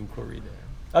your inquiry there.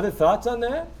 Other thoughts on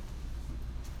that?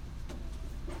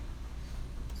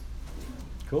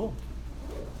 Cool.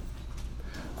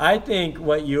 I think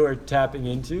what you are tapping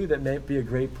into that may be a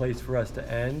great place for us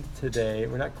to end today,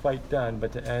 we're not quite done,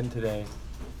 but to end today,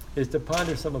 is to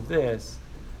ponder some of this.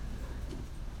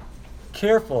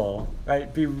 Careful,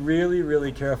 right? Be really,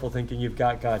 really careful thinking you've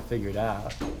got God figured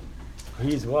out.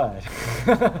 He's what?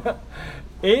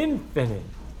 Infinite.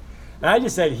 And I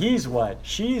just said he's what?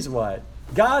 She's what?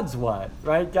 God's what?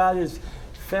 Right? God is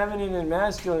feminine and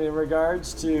masculine in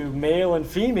regards to male and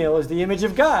female as the image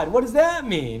of God. What does that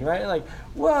mean? Right? Like,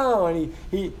 whoa.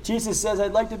 And Jesus says,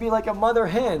 I'd like to be like a mother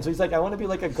hen. So he's like, I want to be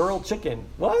like a girl chicken.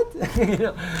 What?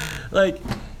 Like,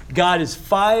 God is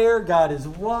fire, God is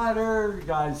water,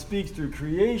 God speaks through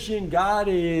creation. God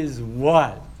is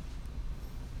what?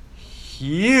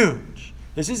 Huge.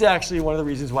 This is actually one of the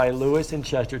reasons why Lewis and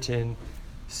Chesterton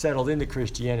settled into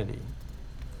Christianity.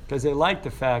 Because they liked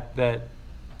the fact that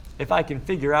if I can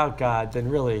figure out God, then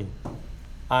really,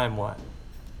 I'm what?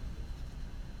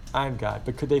 I'm God.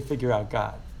 But could they figure out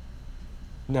God?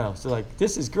 No. So like,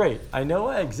 this is great. I know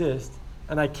I exist,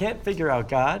 and I can't figure out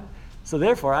God. So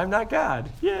therefore, I'm not God.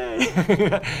 Yay!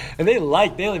 And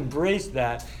they'll embrace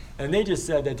that. And they just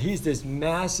said that he's this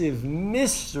massive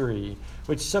mystery,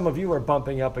 which some of you are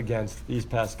bumping up against these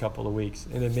past couple of weeks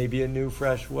in a maybe a new,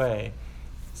 fresh way.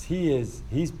 He's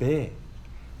big.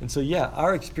 And so, yeah,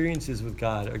 our experiences with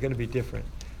God are going to be different.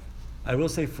 I will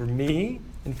say for me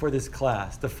and for this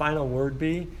class, the final word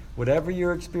be, whatever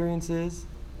your experience is,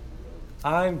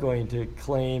 I'm going to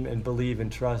claim and believe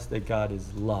and trust that God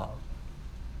is love.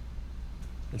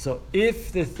 And so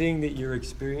if the thing that you're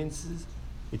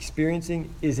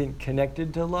experiencing isn't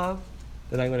connected to love,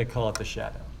 then I'm going to call it the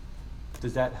shadow.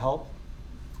 Does that help?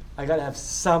 I got to have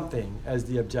something as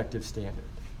the objective standard,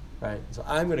 right? So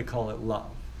I'm going to call it love.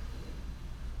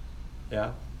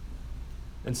 Yeah?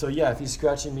 And so, yeah, if he's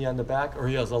scratching me on the back or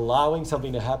he is allowing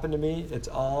something to happen to me, it's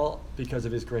all because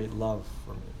of his great love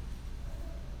for me.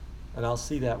 And I'll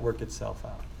see that work itself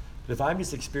out. But if I'm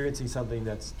just experiencing something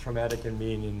that's traumatic and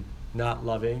mean and not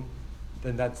loving,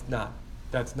 then that's not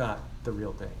the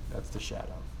real thing. That's the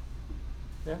shadow.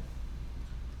 Yeah?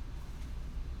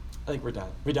 I think we're done.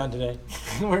 We done today?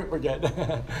 we're good.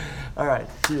 All right.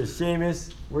 Cheers.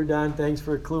 Seamus, we're done. Thanks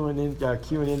for queuing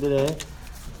in today.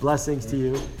 Blessings to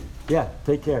you. Yeah,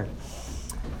 take care.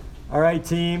 All right,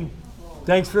 team.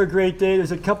 Thanks for a great day.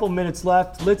 There's a couple minutes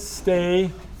left. Let's stay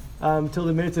till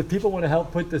the minutes. If people want to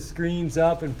help put the screens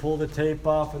up and pull the tape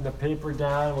off and the paper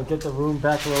down, we'll get the room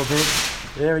back a little bit.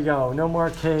 There we go. No more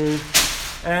cave.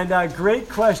 And great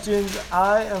questions.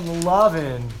 I am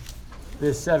loving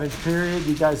this 7th period.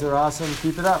 You guys are awesome.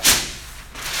 Keep it up.